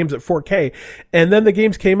games at 4K. And then the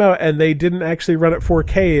games came out and they didn't actually run at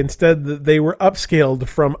 4K. Instead, they were upscaled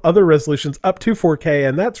from other resolutions up to 4K,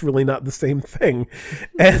 and that's really not the same thing.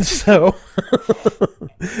 And so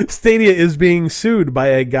Stadia is being sued by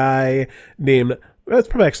a guy named, that's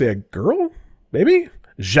probably actually a girl, maybe,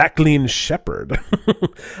 Jacqueline Shepard,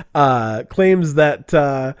 claims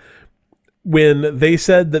that when they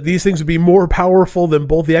said that these things would be more powerful than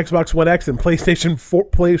both the Xbox One X and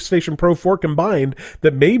PlayStation Pro 4 combined,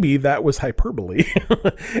 that maybe that was hyperbole.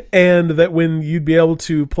 And that when you'd be able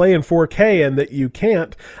to play in 4K and that you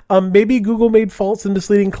can't, maybe Google made false and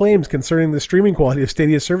misleading claims concerning the streaming quality of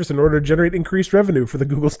Stadia's service in order to generate increased revenue for the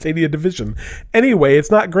Google Stadia division. Anyway, it's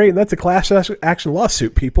not great, and that's a class action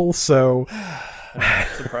lawsuit, people, so...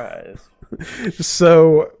 Surprise.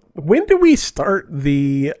 So... when do we start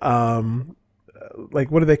the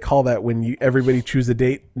like, what do they call that when everybody choose a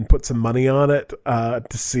date and put some money on it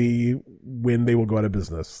to see when they will go out of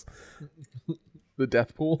business? The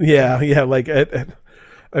death pool? Yeah, like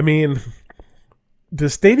I mean,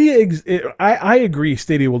 does Stadia I agree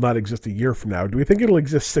Stadia will not exist a year from now. Do we think it'll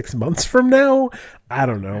exist 6 months from now? I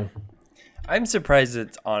don't know. I'm surprised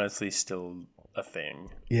it's honestly still a thing.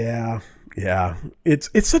 Yeah. It's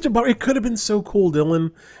such a bummer. It could have been so cool,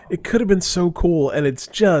 Dylan. It could have been so cool, and it's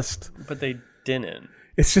just... But they didn't.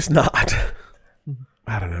 It's just not.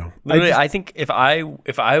 I don't know. Literally, I think if I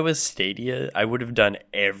was Stadia, I would have done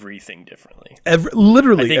everything differently.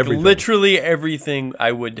 Literally everything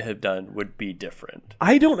I would have done would be different.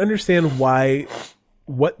 I don't understand why...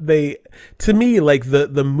 to me, like,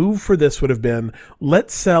 the move for this would have been,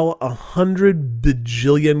 let's sell 100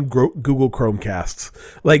 bajillion Google Chromecasts.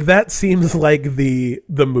 Like, that seems like the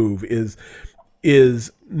move is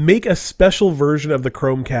make a special version of the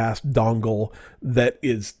Chromecast dongle that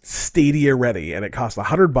is Stadia ready, and it costs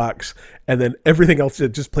 $100, and then everything else,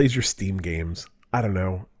 it just plays your Steam games. I don't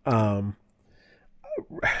know.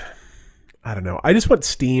 I don't know. I just want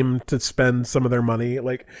Steam to spend some of their money.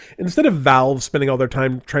 Like, instead of Valve spending all their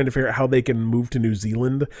time trying to figure out how they can move to New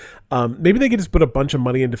Zealand, maybe they could just put a bunch of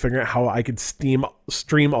money into figuring out how I could stream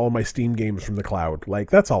all my Steam games from the cloud. Like,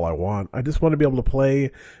 that's all I want. I just want to be able to play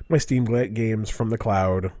my Steam games from the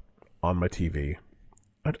cloud on my TV.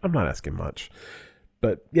 I'm not asking much.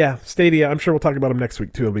 But yeah, Stadia, I'm sure we'll talk about them next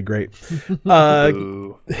week too. It'll be great. Yeah,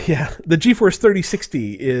 the GeForce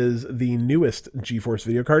 3060 is the newest GeForce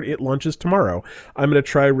video card. It launches tomorrow. I'm going to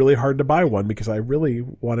try really hard to buy one because I really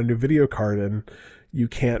want a new video card, and you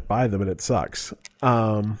can't buy them, and it sucks.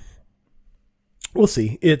 We'll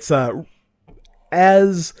see. It's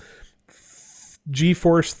as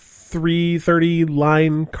GeForce 330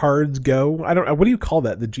 line cards go. I don't know. What do you call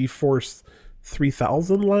that? The GeForce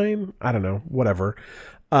 3000 line? I don't know, whatever.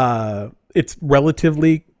 It's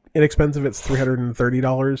relatively inexpensive. It's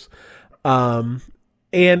 $330.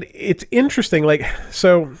 And it's interesting, like,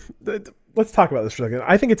 so let's talk about this for a second.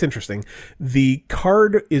 I think it's interesting. The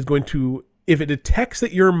card is going to, if it detects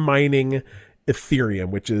that you're mining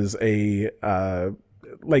Ethereum, which is a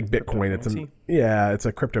like Bitcoin, it's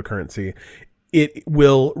a cryptocurrency. It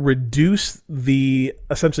will reduce the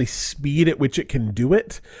essentially speed at which it can do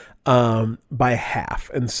it by half.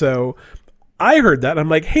 And so I heard that and I'm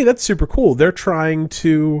like, hey, that's super cool. They're trying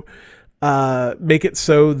to make it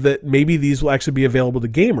so that maybe these will actually be available to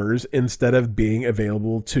gamers instead of being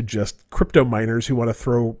available to just crypto miners who want to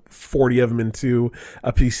throw 40 of them into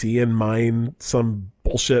a PC and mine some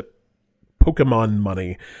bullshit Pokemon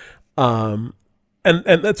money. And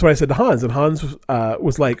that's what I said to Hans, and Hans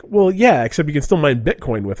was like, well, yeah, except you can still mine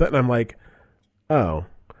Bitcoin with it. And I'm like, oh.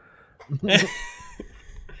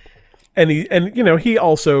 And he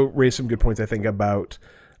also raised some good points, I think, about,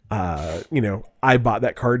 I bought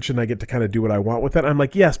that card. Shouldn't I get to kind of do what I want with it? I'm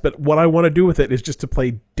like, yes, but what I want to do with it is just to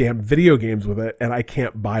play damn video games with it, and I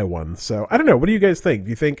can't buy one. So I don't know. What do you guys think? Do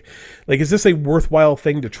you think, like, is this a worthwhile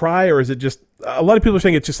thing to try, or is it just, a lot of people are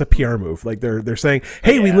saying it's just a PR move. Like they're saying,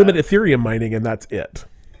 hey, we limit Ethereum mining and that's it.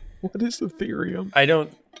 What is Ethereum? I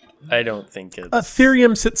don't think it's...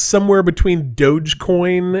 Ethereum sits somewhere between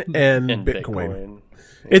Dogecoin and Bitcoin.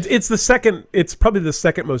 It's the second. It's probably the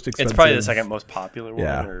second most expensive. It's probably the second most popular one,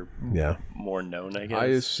 or yeah, more known, I guess. I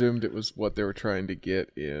assumed it was what they were trying to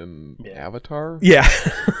get in Avatar. Yeah,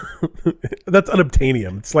 that's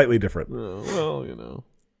unobtainium. It's slightly different. Oh,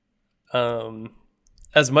 well,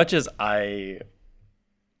 as much as I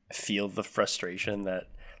feel the frustration that,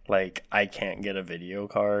 like, I can't get a video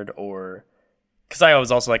card, or because I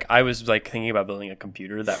was thinking about building a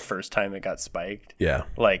computer that first time it got spiked. Yeah.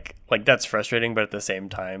 Like that's frustrating, but at the same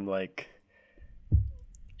time, like,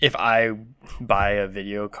 if I buy a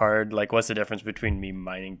video card, like, what's the difference between me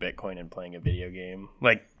mining Bitcoin and playing a video game?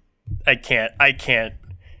 Like, I can't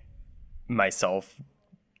myself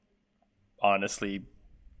honestly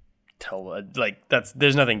tell, like,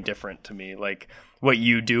 there's nothing different to me. Like, what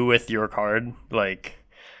you do with your card, like,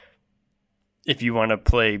 if you want to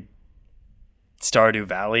play Stardew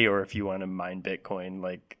Valley or if you want to mine Bitcoin,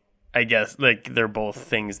 like, I guess like they're both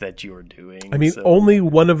things that you are doing. I mean, so, only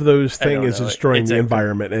one of those I don't things is know. destroying It's the a-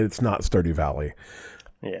 environment, and it's not Stardew Valley.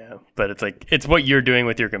 yeah, but it's like it's what you're doing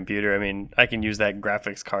with your computer. I mean, I can use that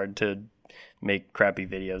graphics card to make crappy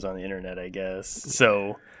videos on the internet, I guess.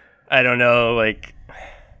 So I don't know, like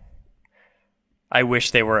I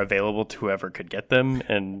wish they were available to whoever could get them,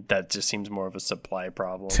 and that just seems more of a supply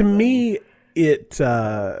problem. To me,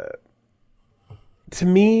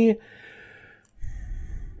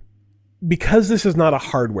 because this is not a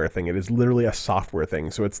hardware thing, it is literally a software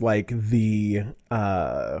thing. So it's like the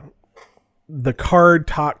card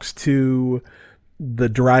talks to the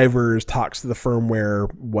drivers, talks to the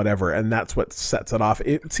firmware, whatever, and that's what sets it off.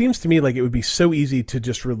 It seems to me like it would be so easy to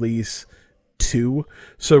just release two.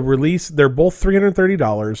 So they're both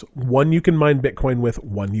 $330. One you can mine Bitcoin with,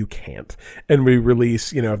 one you can't. And we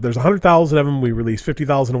release, if there's 100,000 of them, we release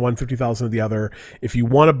 50,000 of one, 50,000 of the other. If you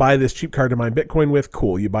want to buy this cheap card to mine Bitcoin with,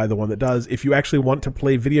 cool, you buy the one that does. If you actually want to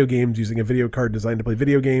play video games using a video card designed to play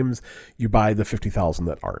video games, you buy the 50,000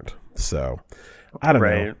 that aren't. So I don't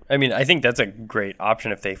know. I mean, I think that's a great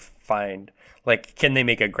option if they find, like, can they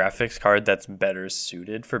make a graphics card that's better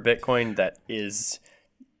suited for Bitcoin that is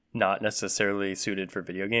not necessarily suited for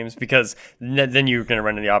video games? Because then you're going to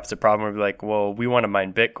run into the opposite problem where you're like, well, we want to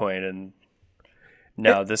mine Bitcoin and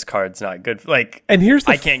no, this card's not good. Like, And here's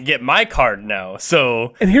the I can't get my card now.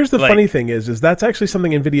 So, And here's the like, funny thing is that's actually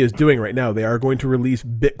something NVIDIA is doing right now. They are going to release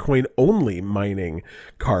Bitcoin-only mining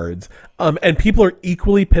cards. And people are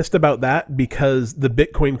equally pissed about that because the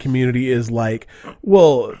Bitcoin community is like,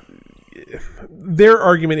 well, their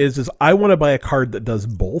argument is I want to buy a card that does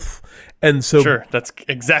both. And so sure, that's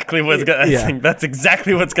exactly what's going to, Yeah. I think that's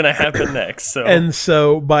exactly what's going to happen next. So, And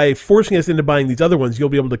so by forcing us into buying these other ones, you'll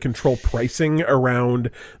be able to control pricing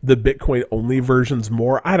around the Bitcoin only versions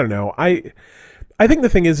more. I don't know. I think the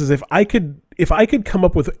thing is if I could come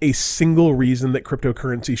up with a single reason that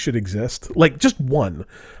cryptocurrency should exist, like just one,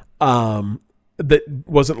 that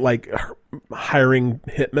wasn't like hiring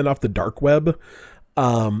hitmen off the dark web,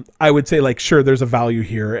 I would say like, sure, there's a value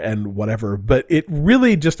here and whatever, but it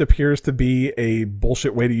really just appears to be a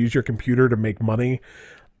bullshit way to use your computer to make money.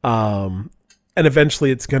 And eventually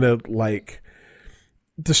it's going to like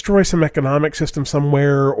destroy some economic system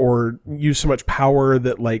somewhere or use so much power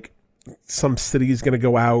that like some city is going to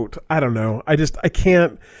go out. I don't know. I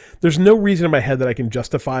can't, there's no reason in my head that I can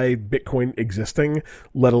justify Bitcoin existing,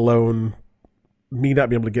 let alone me not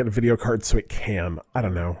being able to get a video card so it can. I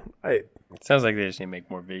don't know. it sounds like they just need to make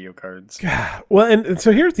more video cards. Well, and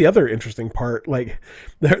so here's the other interesting part. Like,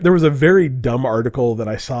 there was a very dumb article that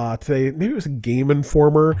I saw today. Maybe it was a Game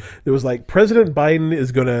Informer. That was like, President Biden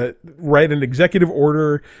is going to write an executive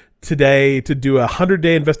order today to do a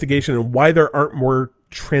 100-day investigation on why there aren't more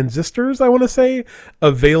transistors, I want to say,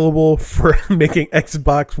 available for making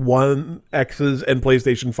Xbox One X's and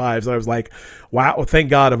PlayStation 5s. And I was like, wow, thank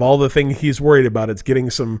God, of all the things he's worried about, it's getting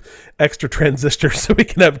some extra transistors so we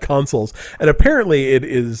can have consoles. And apparently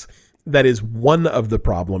that is one of the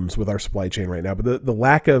problems with our supply chain right now. But the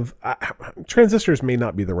lack of transistors may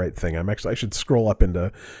not be the right thing. I should scroll up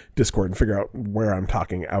into Discord and figure out where I'm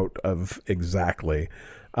talking out of exactly.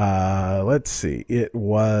 Let's see. It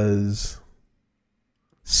was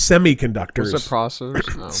semiconductors. Was it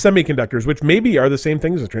processors? No. Semiconductors, which maybe are the same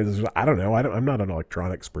things as transistors. I don't know. I'm not an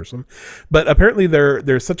electronics person, but apparently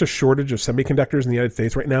there's such a shortage of semiconductors in the United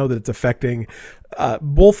States right now that it's affecting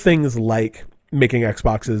both things like making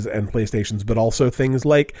Xboxes and PlayStations, but also things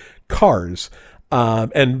like cars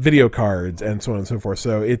and video cards and so on and so forth.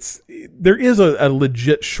 So there is a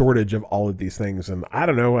legit shortage of all of these things, and I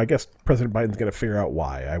don't know. I guess President Biden's going to figure out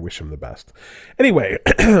why. I wish him the best. Anyway.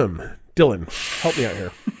 Dylan, help me out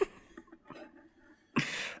here.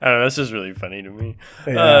 I don't know, that's just really funny to me.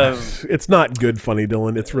 Yeah, it's not good funny,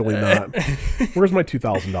 Dylan. It's really not. Where's my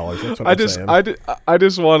 $2,000? That's what I'm saying. I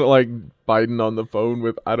just want like Biden on the phone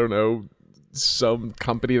with, I don't know, some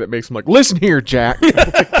company that makes him like, listen here, Jack.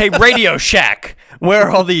 Hey, Radio Shack, where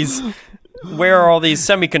are all these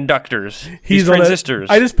semiconductors? These transistors.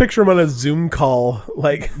 I just picture him on a Zoom call,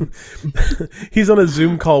 like he's on a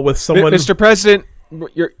Zoom call with someone. Mr. President,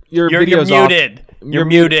 your video's you're muted. off. You're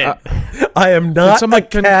muted. I am not a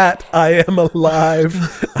Can cat. I am alive.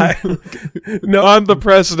 No, I'm the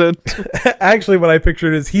president. actually, what I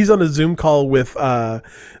pictured is he's on a Zoom call with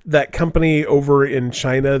that company over in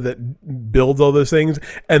China that builds all those things,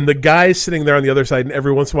 and the guy's sitting there on the other side, and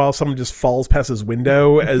every once in a while, someone just falls past his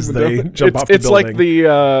window as they jump off the building. It's like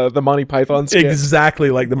the Monty Python skit. Exactly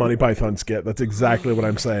like the Monty Python skit. That's exactly what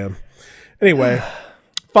I'm saying. Anyway,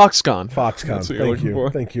 Foxconn. Foxconn. That's what you're looking for.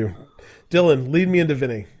 Thank you. Dylan, lead me into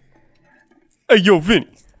Vinny. Hey, yo, Vinny.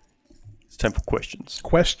 Let's Time for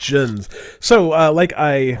questions. So, like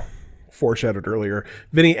I foreshadowed earlier,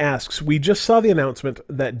 Vinny asks, we just saw the announcement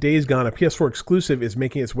that Days Gone, a PS4 exclusive, is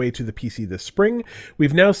making its way to the PC this spring.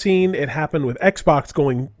 We've now seen it happen with Xbox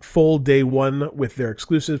going full day one with their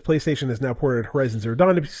exclusives. PlayStation has now ported Horizon Zero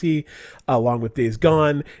Dawn to PC along with Days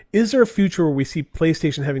Gone. Is there a future where we see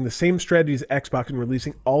PlayStation having the same strategy as Xbox and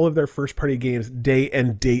releasing all of their first-party games day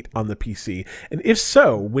and date on the PC? And if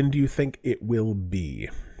so, when do you think it will be?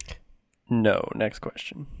 No. Next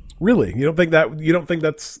question. Really? You don't think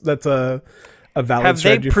that's a valid Have they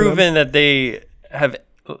strategy for them? proven that they have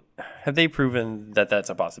they proven that that's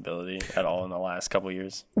a possibility at all in the last couple of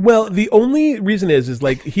years? Well, the only reason is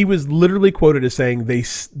like he was literally quoted as saying they've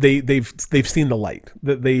seen the light,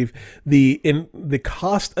 that the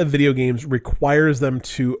cost of video games requires them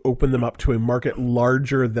to open them up to a market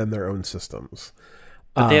larger than their own systems.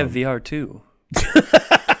 But they have VR too.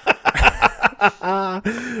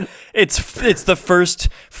 It's the first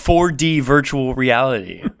 4D virtual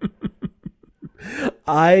reality.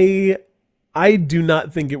 I do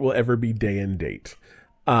not think it will ever be day and date.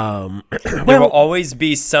 There will always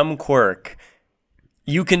be some quirk.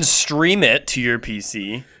 You can stream it to your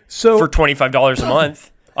PC for $25 a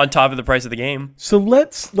month on top of the price of the game. So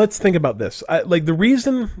let's think about this.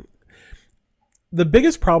 The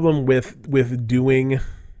biggest problem with doing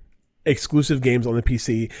exclusive games on the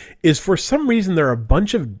PC is for some reason there are a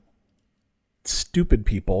bunch of stupid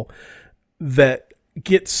people that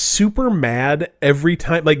get super mad every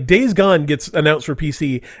time. Like Days Gone gets announced for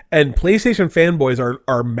PC and PlayStation fanboys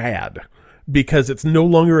are mad because it's no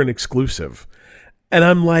longer an exclusive. And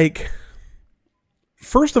I'm like,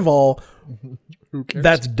 first of all,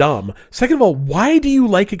 that's dumb. Second of all, why do you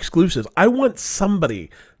like exclusives? I want somebody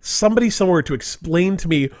somewhere to explain to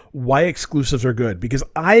me why exclusives are good, because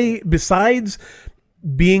besides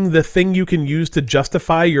being the thing you can use to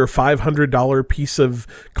justify your $500 piece of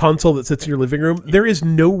console that sits in your living room, there is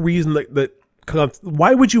no reason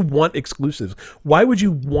why would you want exclusives? Why would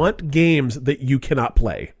you want games that you cannot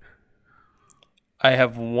play? I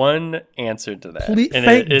have one answer to that.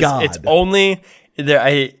 Thank God. It's only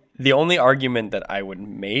the only argument that I would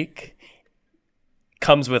make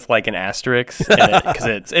comes with like an asterisk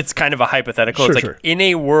because it's kind of a hypothetical. Sure, it's like in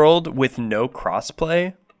a world with no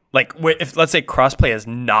crossplay, like if let's say crossplay is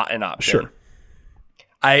not an option, Sure.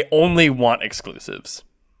 I only want exclusives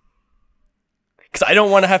because I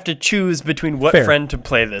don't want to have to choose between what Fair. friend to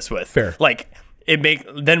play this with. Fair. Like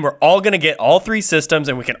then we're all gonna get all three systems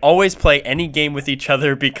and we can always play any game with each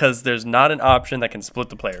other because there's not an option that can split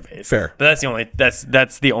the player base. Fair. But that's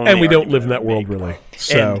the only. And we don't argument live in I that would world make. really.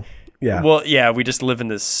 So And- yeah. Well, yeah, we just live in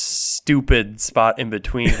this stupid spot in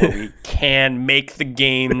between where we can make the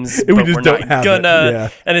games, We but just we're don't not have it, gonna, yeah.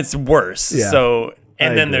 and it's worse. Yeah, So, I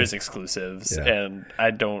and then agree. there's exclusives, Yeah. and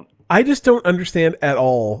I just don't understand at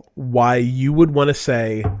all why you would want to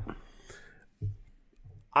say,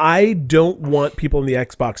 I don't want people in the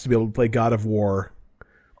Xbox to be able to play God of War,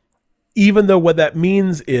 even though what that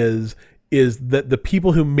means is that the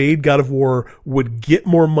people who made God of War would get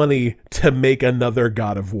more money to make another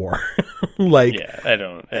God of War. Like, yeah,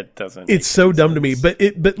 it doesn't. it's so dumb to me, but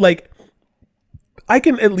like, I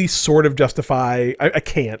can at least sort of justify, I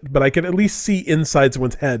can't, but I can at least see inside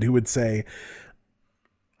someone's head who would say,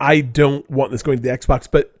 I don't want this going to the Xbox,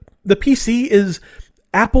 but the PC is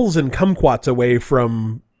apples and kumquats away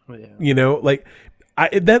from, like,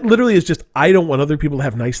 that literally is just, I don't want other people to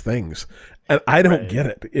have nice things. And I don't get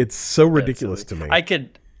it. It's so ridiculous to me. I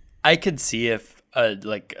could see if a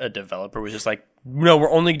developer was just like, no, we're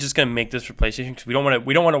only just going to make this for PlayStation because we don't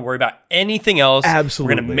want to worry about anything else.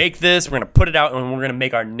 Absolutely. We're going to make this, we're going to put it out, and we're going to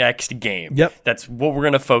make our next game. Yep. That's what we're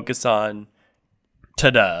going to focus on.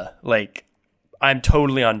 Ta-da. Like, I'm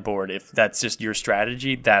totally on board. If that's just your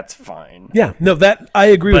strategy, that's fine. Yeah, no, that I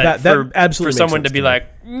agree with But that. That absolutely for makes someone sense to be me.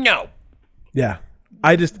 like, no, yeah,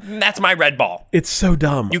 that's my red ball. it's so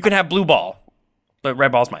dumb. You can have blue ball, but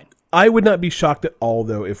red ball's mine. I would not be shocked at all,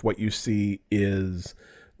 though, if what you see is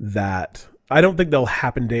that I don't think they'll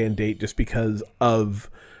happen day and date just because of,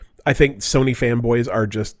 I think Sony fanboys are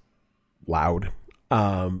just loud.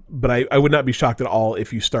 But I would not be shocked at all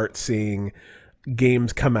if you start seeing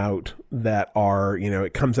games come out that are,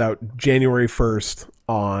 it comes out January 1st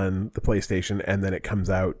on the PlayStation and then it comes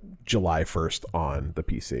out July 1st on the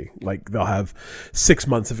PC. Like, they'll have 6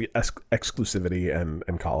 months of exclusivity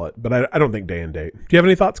and call it. But I don't think day and date. Do you have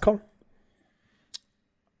any thoughts, Cole?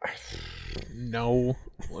 No,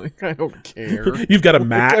 like I don't care. You've got a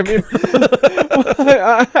Mac. I mean,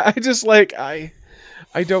 I just like I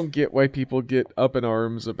don't get why people get up in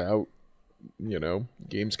arms about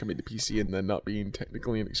games coming to PC and then not being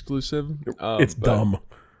technically an exclusive. It's but dumb.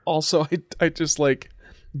 Also, I just like,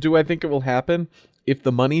 do I think it will happen? If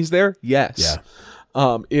the money's there, yes.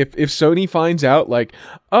 Yeah. If Sony finds out, like,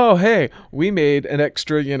 oh, hey, we made an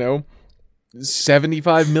extra,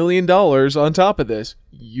 $75 million on top of this,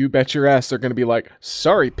 you bet your ass they're going to be like,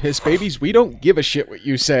 sorry, piss babies, we don't give a shit what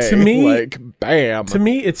you say. To me, like, bam. To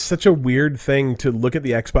me, it's such a weird thing to look at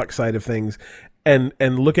the Xbox side of things and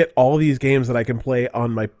look at all these games that I can play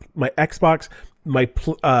on my Xbox, my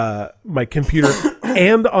computer,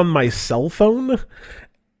 and on my cell phone,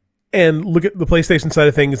 and look at the PlayStation side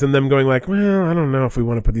of things and them going like, well, I don't know if we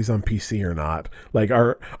want to put these on PC or not. Like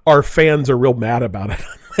our fans are real mad about it.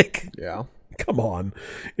 Like, yeah. Come on.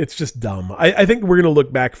 It's just dumb. I think we're going to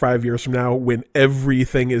look back 5 years from now when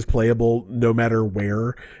everything is playable no matter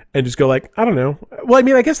where and just go like, I don't know. Well, I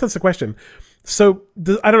mean, I guess that's the question. So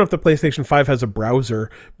I don't know if the PlayStation 5 has a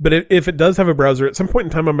browser, but if it does have a browser, at some point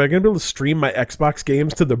in time, am I going to be able to stream my Xbox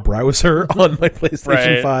games to the browser on my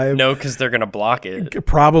PlayStation 5? No, because they're going to block it.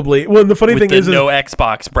 Probably. Well, and the funny thing is no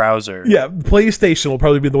Xbox browser. Yeah, PlayStation will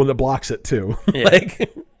probably be the one that blocks it too. Yeah.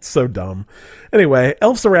 Like, so dumb. Anyway,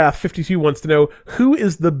 Elfsarath 52 wants to know who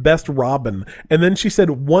is the best Robin, and then she said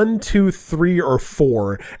 1, 2, 3, or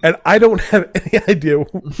 4, and I don't have any idea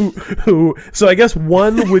who. So I guess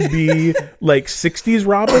 1 would be like 60s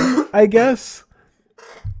Robin, I guess,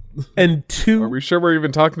 and 2. Are we sure we're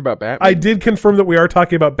even talking about Batman? I did confirm that we are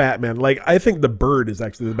talking about Batman. Like, I think the Bird is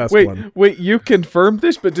actually the best one. Wait, you confirmed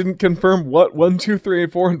this, but didn't confirm what 1, 2, 3,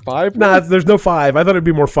 and 4, and 5? Nah, there's no 5. I thought it'd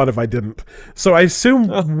be more fun if I didn't. So I assume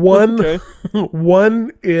 1, okay.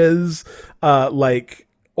 1 is like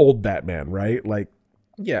old Batman, right? Like,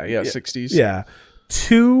 Yeah, 60s. yeah.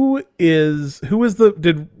 2 is who is the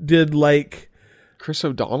did like Chris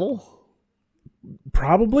O'Donnell?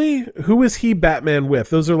 probably who is he Batman with?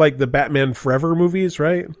 Those are like the Batman Forever movies,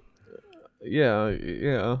 right?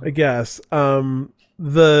 Yeah. I guess.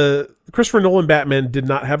 The Christopher Nolan Batman did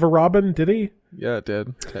not have a Robin, did he? Yeah, it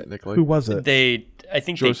did, technically. Who was it? I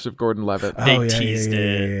think Joseph Gordon-Levitt. they teased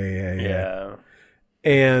it. Yeah.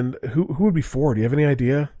 And who would be 4? Do you have any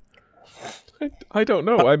idea? I don't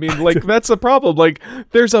know. I mean, like, that's the problem. Like,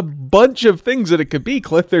 there's a bunch of things that it could be,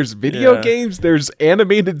 Cliff. There's video games, there's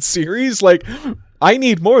animated series. Like, I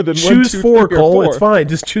need more than choose 1, 2, 4, 3, or Cole. 4. It's fine.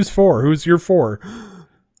 Just choose 4. Who's your 4?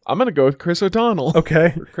 I'm gonna go with Chris O'Donnell.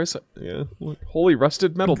 Okay. Holy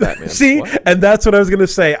rusted metal Batman. See, What? and that's what I was gonna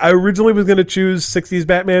say. I originally was gonna choose 60s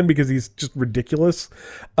Batman because he's just ridiculous.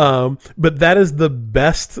 But that is the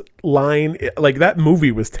best line. Like, that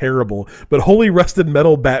movie was terrible, but Holy Rusted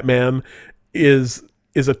Metal Batman is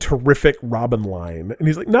a terrific Robin line. And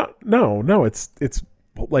he's like, no, it's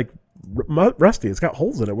like rusty. It's got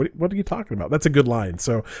holes in it. What are you talking about? That's a good line.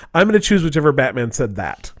 So I'm gonna choose whichever Batman said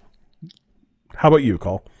that. How about you,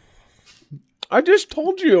 Cole? I just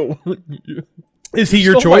told you. Is he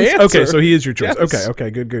your stole my choice? answer. Okay, so he is your choice. Yes. Okay,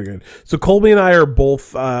 good. So Colby and I are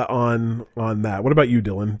both on that. What about you,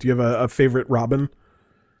 Dylan? Do you have a favorite Robin?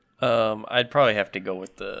 I'd probably have to go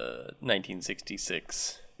with the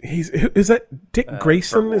 1966. Is that Dick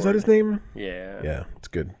Grayson? Is that his name? Yeah. Yeah, it's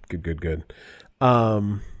good.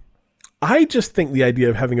 I just think the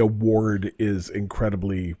idea of having a ward is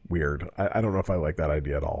incredibly weird. I don't know if I like that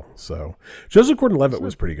idea at all. So Joseph Gordon-Levitt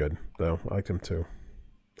was pretty good, though. I liked him too.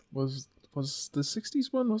 Was the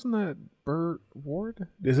 60s one? Wasn't that Burt Ward?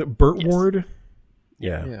 Is it Burt Yes. Ward?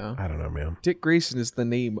 Yeah. I don't know, man. Dick Grayson is the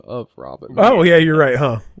name of Robin. Oh yeah, you're right,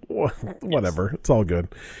 huh? Whatever, it's all good.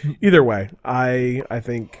 Either way, I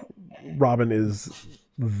think Robin is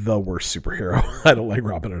the worst superhero. I don't like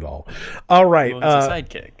Robin at all. All right, Well, it's a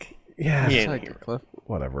sidekick. yeah, Yeah. Psychic, Cliff.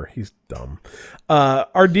 whatever. He's dumb.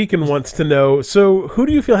 Our deacon wants to know, so who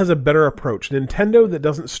do you feel has a better approach? Nintendo that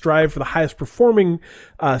doesn't strive for the highest performing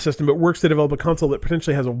system, but works to develop a console that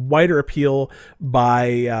potentially has a wider appeal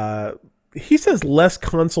by, he says, less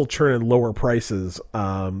console churn and lower prices,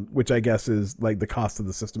 which I guess is like the cost of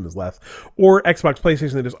the system is less. Or Xbox,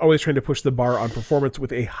 PlayStation that is always trying to push the bar on performance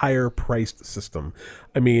with a higher priced system.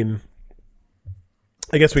 I mean,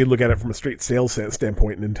 I guess we look at it from a straight sales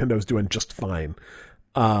standpoint. Nintendo's doing just fine.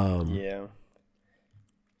 Yeah.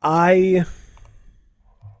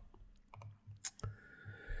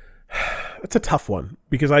 It's a tough one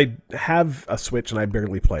because I have a Switch and I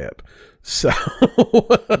barely play it. So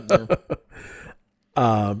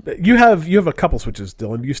you have a couple Switches,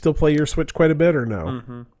 Dylan. Do you still play your Switch quite a bit or no?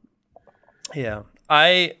 Mm-hmm. Yeah.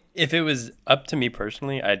 If it was up to me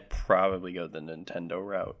personally, I'd probably go the Nintendo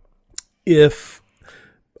route. If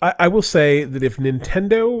I will say that if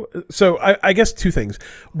Nintendo, so I guess two things.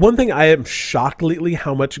 One thing, I am shocked lately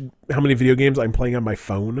how many video games I'm playing on my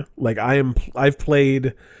phone. Like I've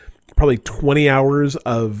played probably 20 hours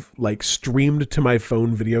of like streamed to my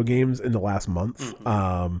phone video games in the last month.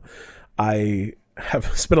 I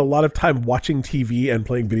have spent a lot of time watching TV and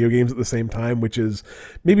playing video games at the same time, which is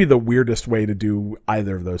maybe the weirdest way to do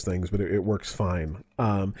either of those things, but it works fine.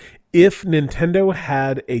 If Nintendo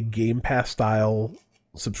had a Game Pass style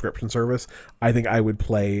subscription service, I think I would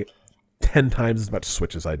play 10 times as much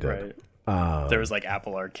Switch as I did. Right. There was like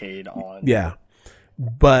Apple Arcade on. Yeah.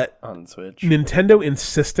 But on Switch. Nintendo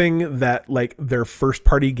insisting that like their first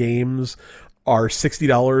party games are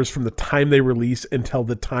 $60 from the time they release until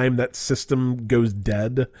the time that system goes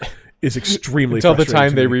dead is extremely Until the frustrating time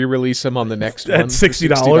to they me. re-release them on the next one At for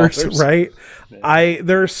 $60, right?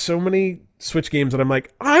 There are so many Switch games that I'm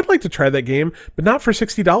like, I'd like to try that game, but not for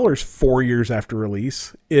 $60 4 years after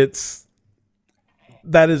release.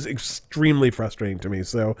 That is extremely frustrating to me.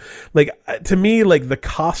 So, like, to me, like, the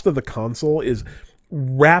cost of the console is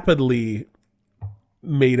rapidly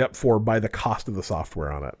made up for by the cost of the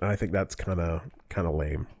software on it. And I think that's kind of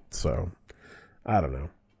lame. So, I don't know.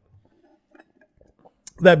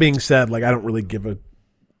 That being said, like, I don't really give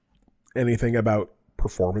anything about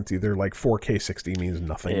performance either. Like, 4K 60 means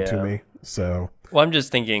nothing to me. So, well, I'm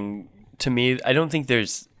just thinking, to me, I don't think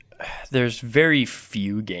there's very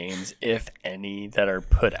few games, if any, that are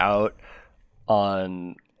put out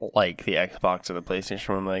on like the Xbox or the PlayStation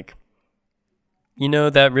where I'm like, you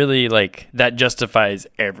know, that really like that justifies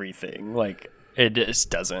everything. Like, it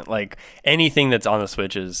just doesn't. Like, anything that's on the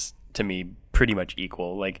Switch is, to me, pretty much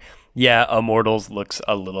equal. Like, yeah, Immortals looks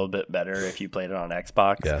a little bit better if you played it on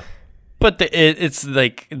Xbox. yeah. But it's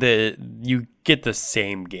like you get the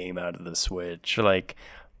same game out of the Switch. Like,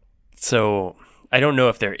 so I don't know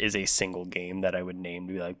if there is a single game that I would name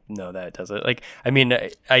to be like, no, that does it. Like, I mean,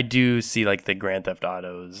 I do see like the Grand Theft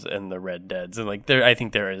Autos and the Red Deads, and like I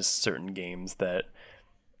think there is certain games that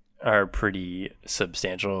are pretty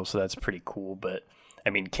substantial, so that's pretty cool. But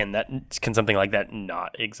I mean, can something like that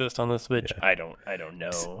not exist on the Switch? Yeah. I don't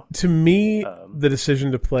know. To me, the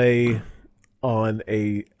decision to play on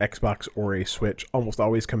a Xbox or a Switch almost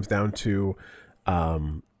always comes down to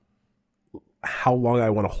how long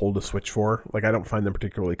I want to hold a Switch for. Like, I don't find them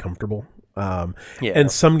particularly comfortable.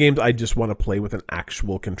 And some games I just want to play with an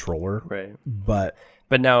actual controller. Right. But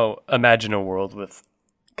now imagine a world with,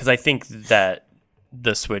 because I think that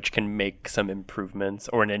the Switch can make some improvements,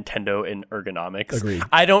 or Nintendo, in ergonomics. Agreed.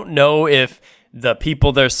 I don't know if the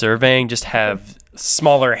people they're surveying just have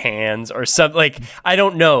smaller hands or something. Like, I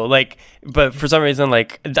don't know. Like, but for some reason,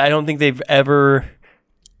 like, I don't think they've ever,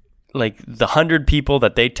 like, the 100 people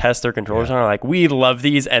that they test their controllers on are like, we love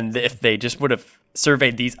these, and if they just would have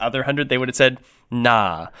surveyed these other 100, they would have said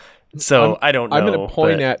nah. So I don't know. I'm going to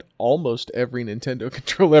point at almost every Nintendo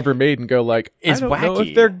controller ever made and go like, it's I don't wacky. know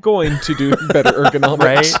if they're going to do better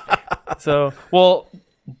ergonomics. Right? So, well,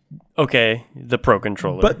 okay, the Pro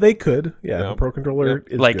Controller. But they could. Yeah, the Pro Controller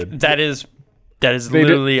is like, good. that is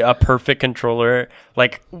literally a perfect controller.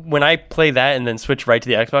 Like, when I play that and then switch right to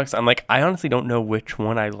the Xbox, I'm like, I honestly don't know which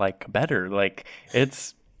one I like better. Like,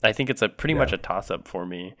 I think it's pretty much a toss-up for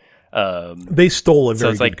me. They stole a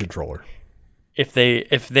very good controller. If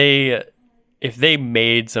they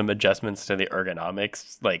made some adjustments to the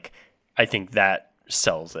ergonomics, like, I think that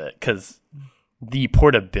sells it, because the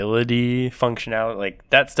portability functionality, like,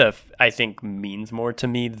 that stuff, I think means more to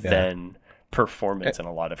me than performance in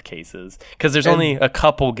a lot of cases. Because there's only a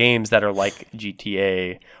couple games that are like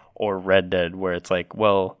GTA or Red Dead where it's like,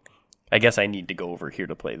 well, I guess I need to go over here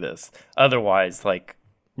to play this. Otherwise, like,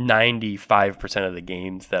 95% of the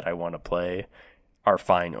games that I want to play are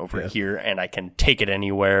fine over here, and I can take it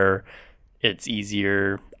anywhere. It's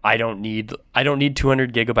easier. I don't need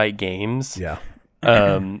 200 gigabyte games. Yeah.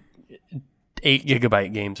 8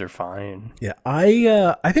 gigabyte games are fine. Yeah.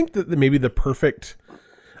 I think that maybe the perfect,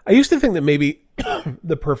 I used to think that maybe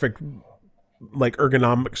the perfect, like,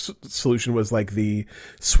 ergonomic solution was like the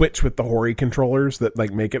Switch with the Hori controllers that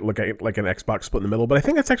like make it look like an Xbox split in the middle, but I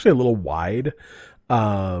think that's actually a little wide.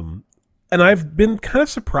 And I've been kind of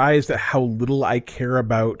surprised at how little I care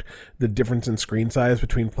about the difference in screen size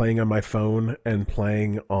between playing on my phone and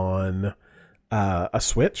playing on a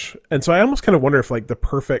Switch. And so I almost kind of wonder if, like, the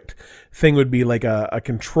perfect thing would be like a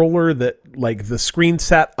controller that, like, the screen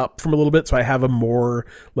sat up from a little bit, so I have a more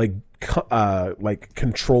like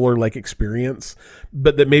controller like experience,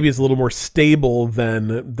 but that maybe is a little more stable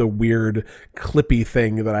than the weird clippy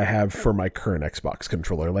thing that I have for my current Xbox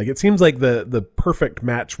controller. Like, it seems like the perfect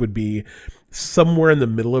match would be somewhere in the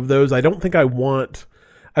middle of those. I don't think I want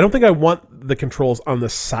the controls on the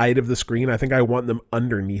side of the screen. I think I want them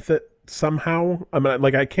underneath it somehow. I'm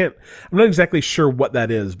not exactly sure what that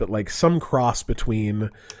is, but like some cross between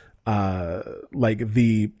like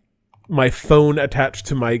the my phone attached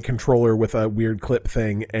to my controller with a weird clip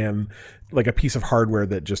thing and like a piece of hardware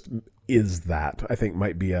that just is that, I think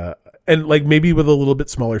might be and like maybe with a little bit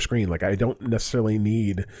smaller screen. Like I don't necessarily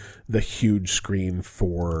need the huge screen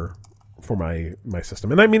for my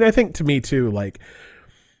system. And I mean, I think to me too, like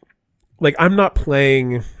I'm not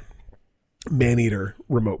playing Maneater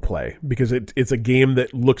remote play because it's a game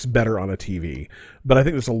that looks better on a TV, but I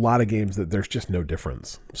think there's a lot of games that there's just no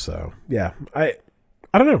difference. So yeah, I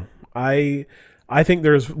don't know. I think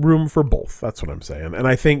there's room for both. That's what I'm saying. And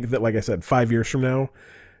I think that, like I said, 5 years from now,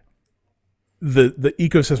 the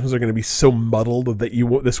ecosystems are going to be so muddled that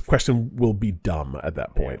this question will be dumb at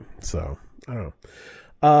that point. So I don't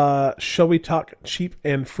know. Shall we talk cheap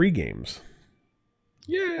and free games?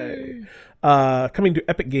 Yay! Coming to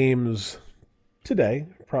Epic Games today,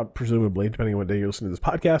 presumably, depending on what day you're listening to this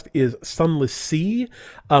podcast, is Sunless Sea.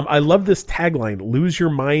 I love this tagline: lose your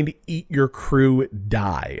mind, eat your crew,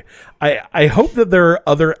 die. I hope that there are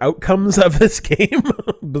other outcomes of this game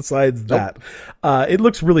besides that. It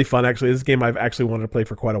looks really fun, actually. This is a game I've actually wanted to play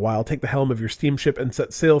for quite a while. Take the helm of your steamship and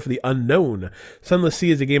set sail for the unknown. Sunless Sea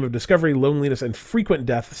is a game of discovery, loneliness, and frequent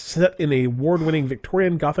death set in a award-winning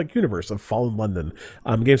Victorian Gothic universe of fallen London.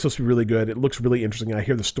 The game's supposed to be really good. It looks really interesting. I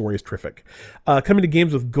hear the story is terrific. Coming to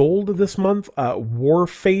games with gold this month,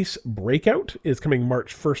 Warface Breakout is coming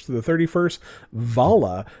March 1st to the 31st.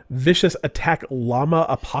 Vala, Vicious Attack Llama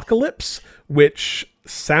Apocalypse, which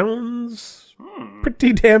sounds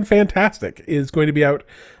pretty damn fantastic, is going to be out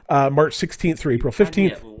March 16th through April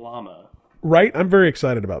 15th. Llama. Right? I'm very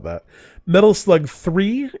excited about that. Metal Slug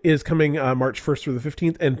 3 is coming March 1st through the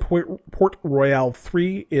 15th, and Port Royale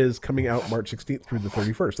 3 is coming out March 16th through the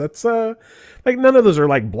 31st. That's like none of those are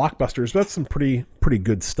like blockbusters, but that's some pretty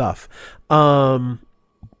good stuff.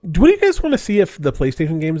 Do you guys want to see if the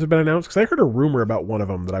PlayStation games have been announced? Because I heard a rumor about one of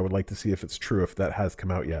them that I would like to see if it's true, if that has come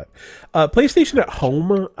out yet. PlayStation at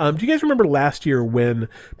Home. Do you guys remember last year when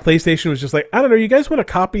PlayStation was just like, I don't know, you guys want a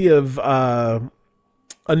copy of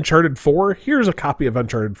Uncharted 4? Here's a copy of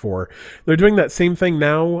Uncharted 4. They're doing that same thing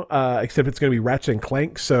now, except it's going to be Ratchet and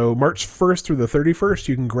Clank. So March 1st through the 31st,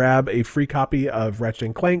 you can grab a free copy of Ratchet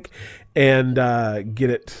and Clank and get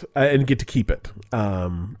it and get to keep it.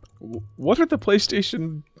 What are the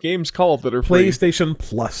PlayStation games called that are free? PlayStation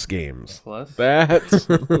Plus games. Plus? That's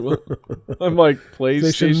I'm like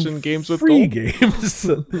PlayStation games with free gold? games.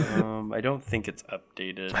 I don't think it's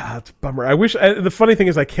updated. It's a bummer. I wish. The funny thing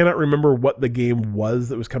is, I cannot remember what the game was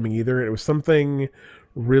that was coming either. It was something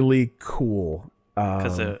really cool.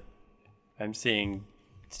 Because I'm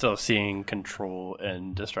still seeing Control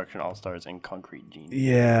and Destruction All Stars and Concrete Genie.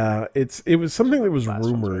 Yeah, it was something that was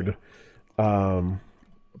rumored.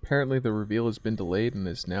 Apparently, the reveal has been delayed and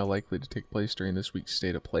is now likely to take place during this week's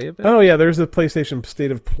State of Play event. Oh yeah, there's a PlayStation State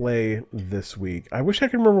of Play this week. I wish I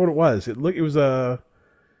could remember what it was.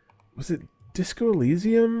 Was it Disco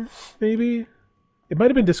Elysium? Maybe it might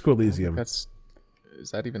have been Disco Elysium. Is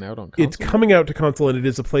that even out on console? It's coming out to console, and it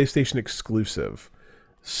is a PlayStation exclusive.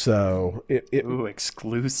 So Ooh,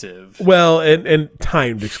 exclusive. Well, and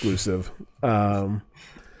timed exclusive.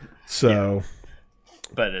 So.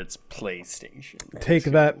 But it's PlayStation. Take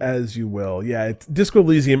that as you will. Yeah, Disco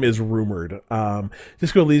Elysium is rumored.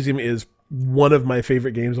 Disco Elysium is one of my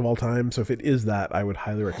favorite games of all time, so if it is that, I would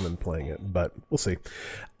highly recommend playing it, but we'll see.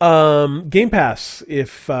 Game Pass,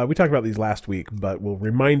 if we talked about these last week, but we'll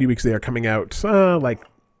remind you because they are coming out like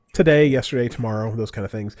today, yesterday, tomorrow, those kind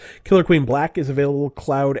of things. Killer Queen Black is available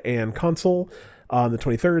cloud and console on the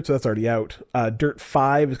 23rd, so that's already out. Dirt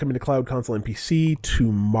 5 is coming to cloud, console, and PC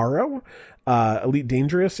tomorrow. Elite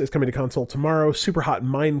Dangerous is coming to console tomorrow. Super Hot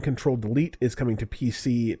Mind Control Delete is coming to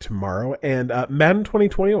PC tomorrow. And Madden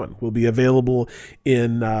 2021 will be available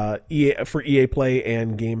for EA Play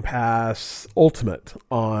and Game Pass Ultimate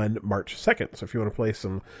on March 2nd. So if you want to play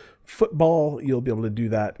some football, you'll be able to do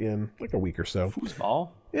that in like a week or so. Foosball?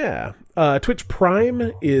 Yeah. Twitch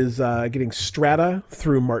Prime is getting Strata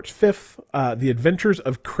through March 5th. The Adventures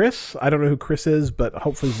of Chris. I don't know who Chris is, but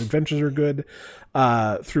hopefully his adventures are good.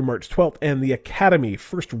 Through March 12th. And The Academy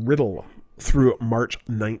First Riddle through March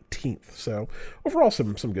 19th. So overall,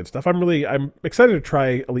 some good stuff. I'm excited to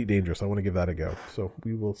try Elite Dangerous. I want to give that a go. So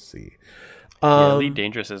we will see. Elite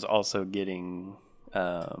Dangerous is also getting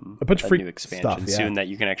a bunch of free new expansion soon that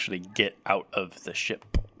you can actually get out of the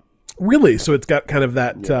ship. Really? So it's got kind of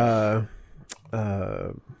that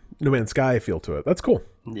No Man's Sky feel to it. That's cool.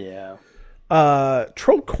 Yeah.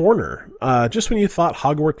 Troll Corner. Just when you thought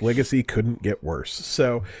Hogwarts Legacy couldn't get worse.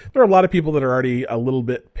 So there are a lot of people that are already a little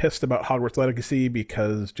bit pissed about Hogwarts Legacy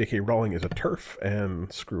because J.K. Rowling is a TERF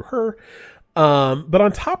and screw her. But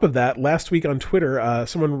on top of that, last week on Twitter,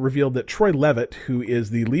 someone revealed that Troy Levitt, who is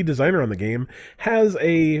the lead designer on the game, has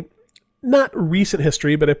a not recent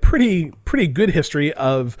history, but a pretty good history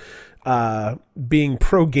of being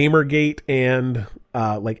pro Gamergate and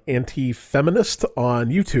like anti-feminist on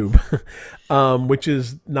YouTube, which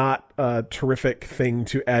is not a terrific thing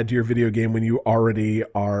to add to your video game when you already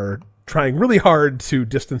are trying really hard to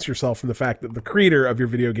distance yourself from the fact that the creator of your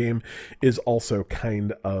video game is also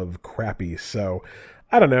kind of crappy. So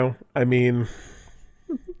I don't know. I mean,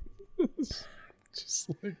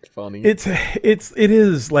 Just like funny. it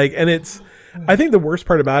is like, and it's, I think the worst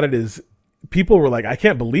part about it is people were like, I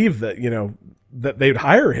can't believe that, that they'd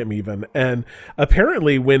hire him even. And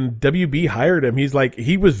apparently when WB hired him,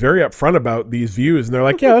 he was very upfront about these views, and they're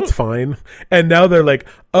like, yeah, that's fine. And now they're like,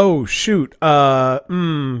 oh shoot, crap,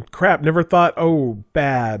 never thought, oh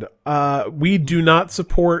bad. We do not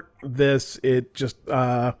support this. It just,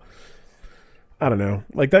 I don't know.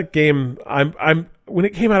 Like that game, I'm when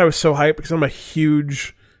it came out, I was so hyped because I'm a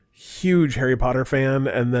huge Harry Potter fan.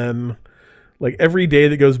 And then like every day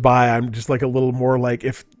that goes by, I'm just like a little more like,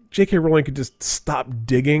 if J.K. Rowling could just stop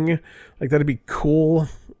digging, like that'd be cool.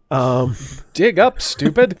 Dig up,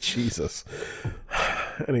 stupid. Jesus.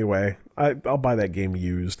 Anyway, I'll buy that game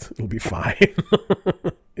used. It'll be fine.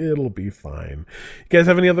 It'll be fine. You guys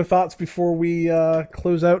have any other thoughts before we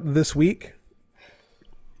close out this week?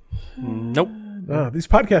 Nope. These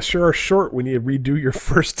podcasts sure are short when you redo your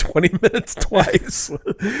first 20 minutes twice.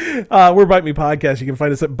 We're Bite Me Podcast. You can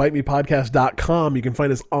find us at bitemepodcast.com. You can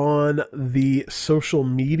find us on the social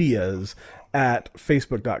medias at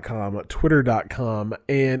facebook.com, twitter.com,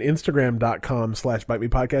 and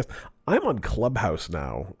instagram.com/bitemepodcast. I'm on Clubhouse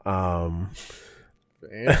now. I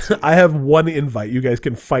have one invite. You guys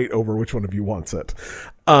can fight over which one of you wants it.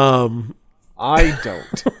 I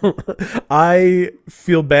don't. I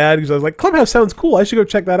feel bad because I was like, Clubhouse sounds cool. I should go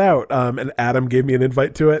check that out. And Adam gave me an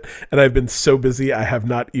invite to it, and I've been so busy I have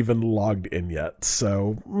not even logged in yet.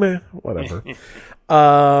 So, whatever.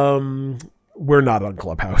 We're not on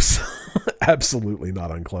Clubhouse. Absolutely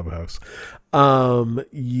not on Clubhouse.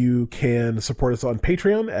 You can support us on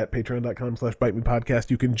Patreon at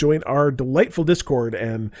patreon.com/bitemepodcast. You can join our delightful Discord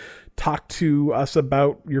and talk to us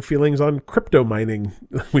about your feelings on crypto mining.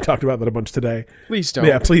 We talked about that a bunch today. Please don't.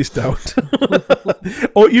 Yeah, please don't.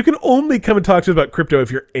 Oh, you can only come and talk to us about crypto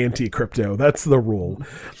if you're anti-crypto. That's the rule.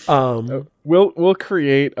 We'll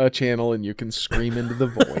create a channel and you can scream into the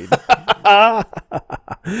void.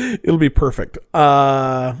 It'll be perfect.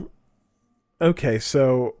 Okay,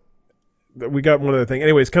 so we got one other thing.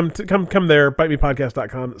 Anyways, come there,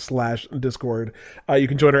 bitemepodcast.com/Discord. You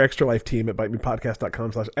can join our Extra Life team at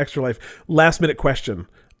bitemepodcast.com/Extra Life. Last minute question.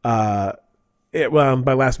 By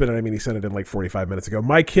last minute, I mean he sent it in like 45 minutes ago.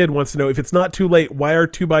 My kid wants to know, if it's not too late, why are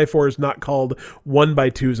 2x4s not called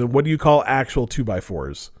 1x2s, and what do you call actual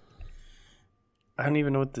 2x4s? I don't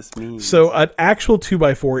even know what this means. So an actual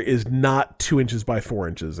 2x4 is not 2 inches by 4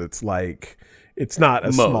 inches. It's like, it's not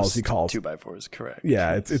as small as he calls 2x4 is correct.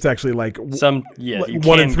 Yeah, it's actually like some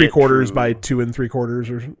 1 3/4 by 2 3/4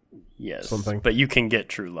 or something. But you can get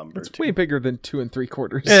true lumber. It's way bigger than 2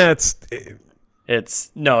 3/4. Yeah, it's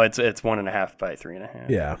 1.5 by 3.5.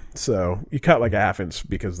 Yeah, so you cut like a half inch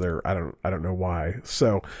because they're I don't know why.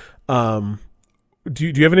 So, do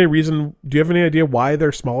you have any reason? Do you have any idea why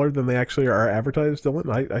they're smaller than they actually are advertised,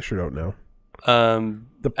 Dylan? I sure don't know.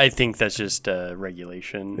 I think that's just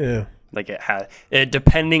regulation. Yeah. Like it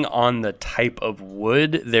depending on the type of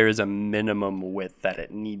wood, there is a minimum width that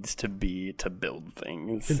it needs to be to build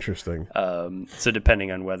things. Interesting. So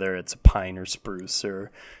depending on whether it's pine or spruce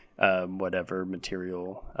or whatever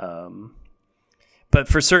material, but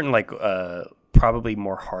for certain probably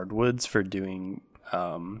more hardwoods for doing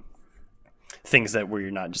things where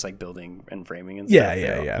you're not just like building and framing and stuff.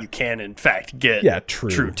 Yeah. You can in fact get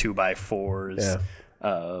true 2x4s.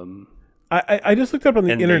 Yeah. I just looked up on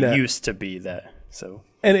the internet. They used to be that. So,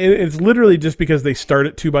 and it's literally just because they start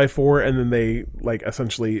at 2x4 and then they like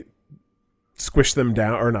essentially squish them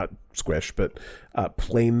down, or not squish, but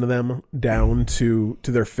plane them down to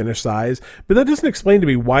their finished size. But that doesn't explain to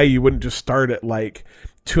me why you wouldn't just start at like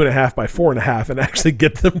 2.5 by 4.5 and actually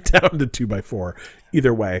get them down to 2x4.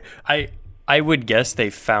 Either way, I would guess they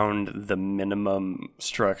found the minimum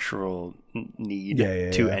structural need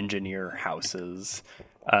to engineer houses.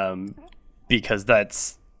 Because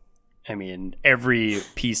that's, I mean, every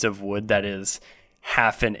piece of wood that is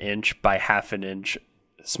 1/2 inch by 1/2 inch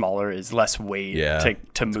smaller is less weight Yeah,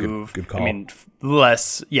 to move. good call. I mean,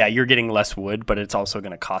 less. Yeah, you're getting less wood, but it's also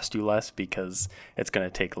going to cost you less because it's going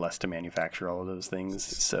to take less to manufacture all of those things.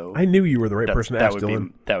 So I knew you were the right person to that ask, would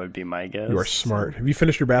Dylan. that would be my guess. You are smart. Have you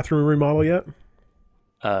finished your bathroom remodel yet?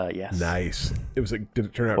 Yes. Nice. Did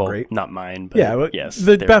it turn out Well, great? not mine, but Yeah, well, yes.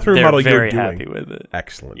 the bathroom they're model you're very doing. happy with it.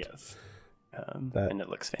 Excellent. Yes. And it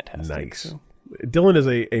looks fantastic. Nice. So. Dylan is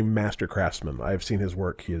a master craftsman. I've seen his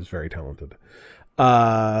work. He is very talented.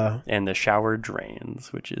 And the shower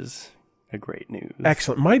drains, which is a great news.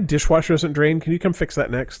 Excellent. My dishwasher doesn't drain. Can you come fix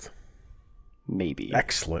that next? Maybe.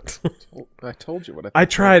 Excellent. I told you what I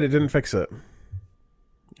tried. It didn't fix it.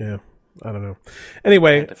 Yeah. I don't know.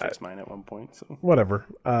 Anyway. I had to fix mine at one point. So Whatever.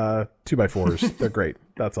 2x4s. They're great.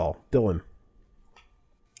 That's all. Dylan.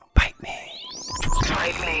 bite me.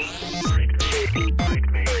 Bite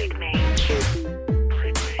me.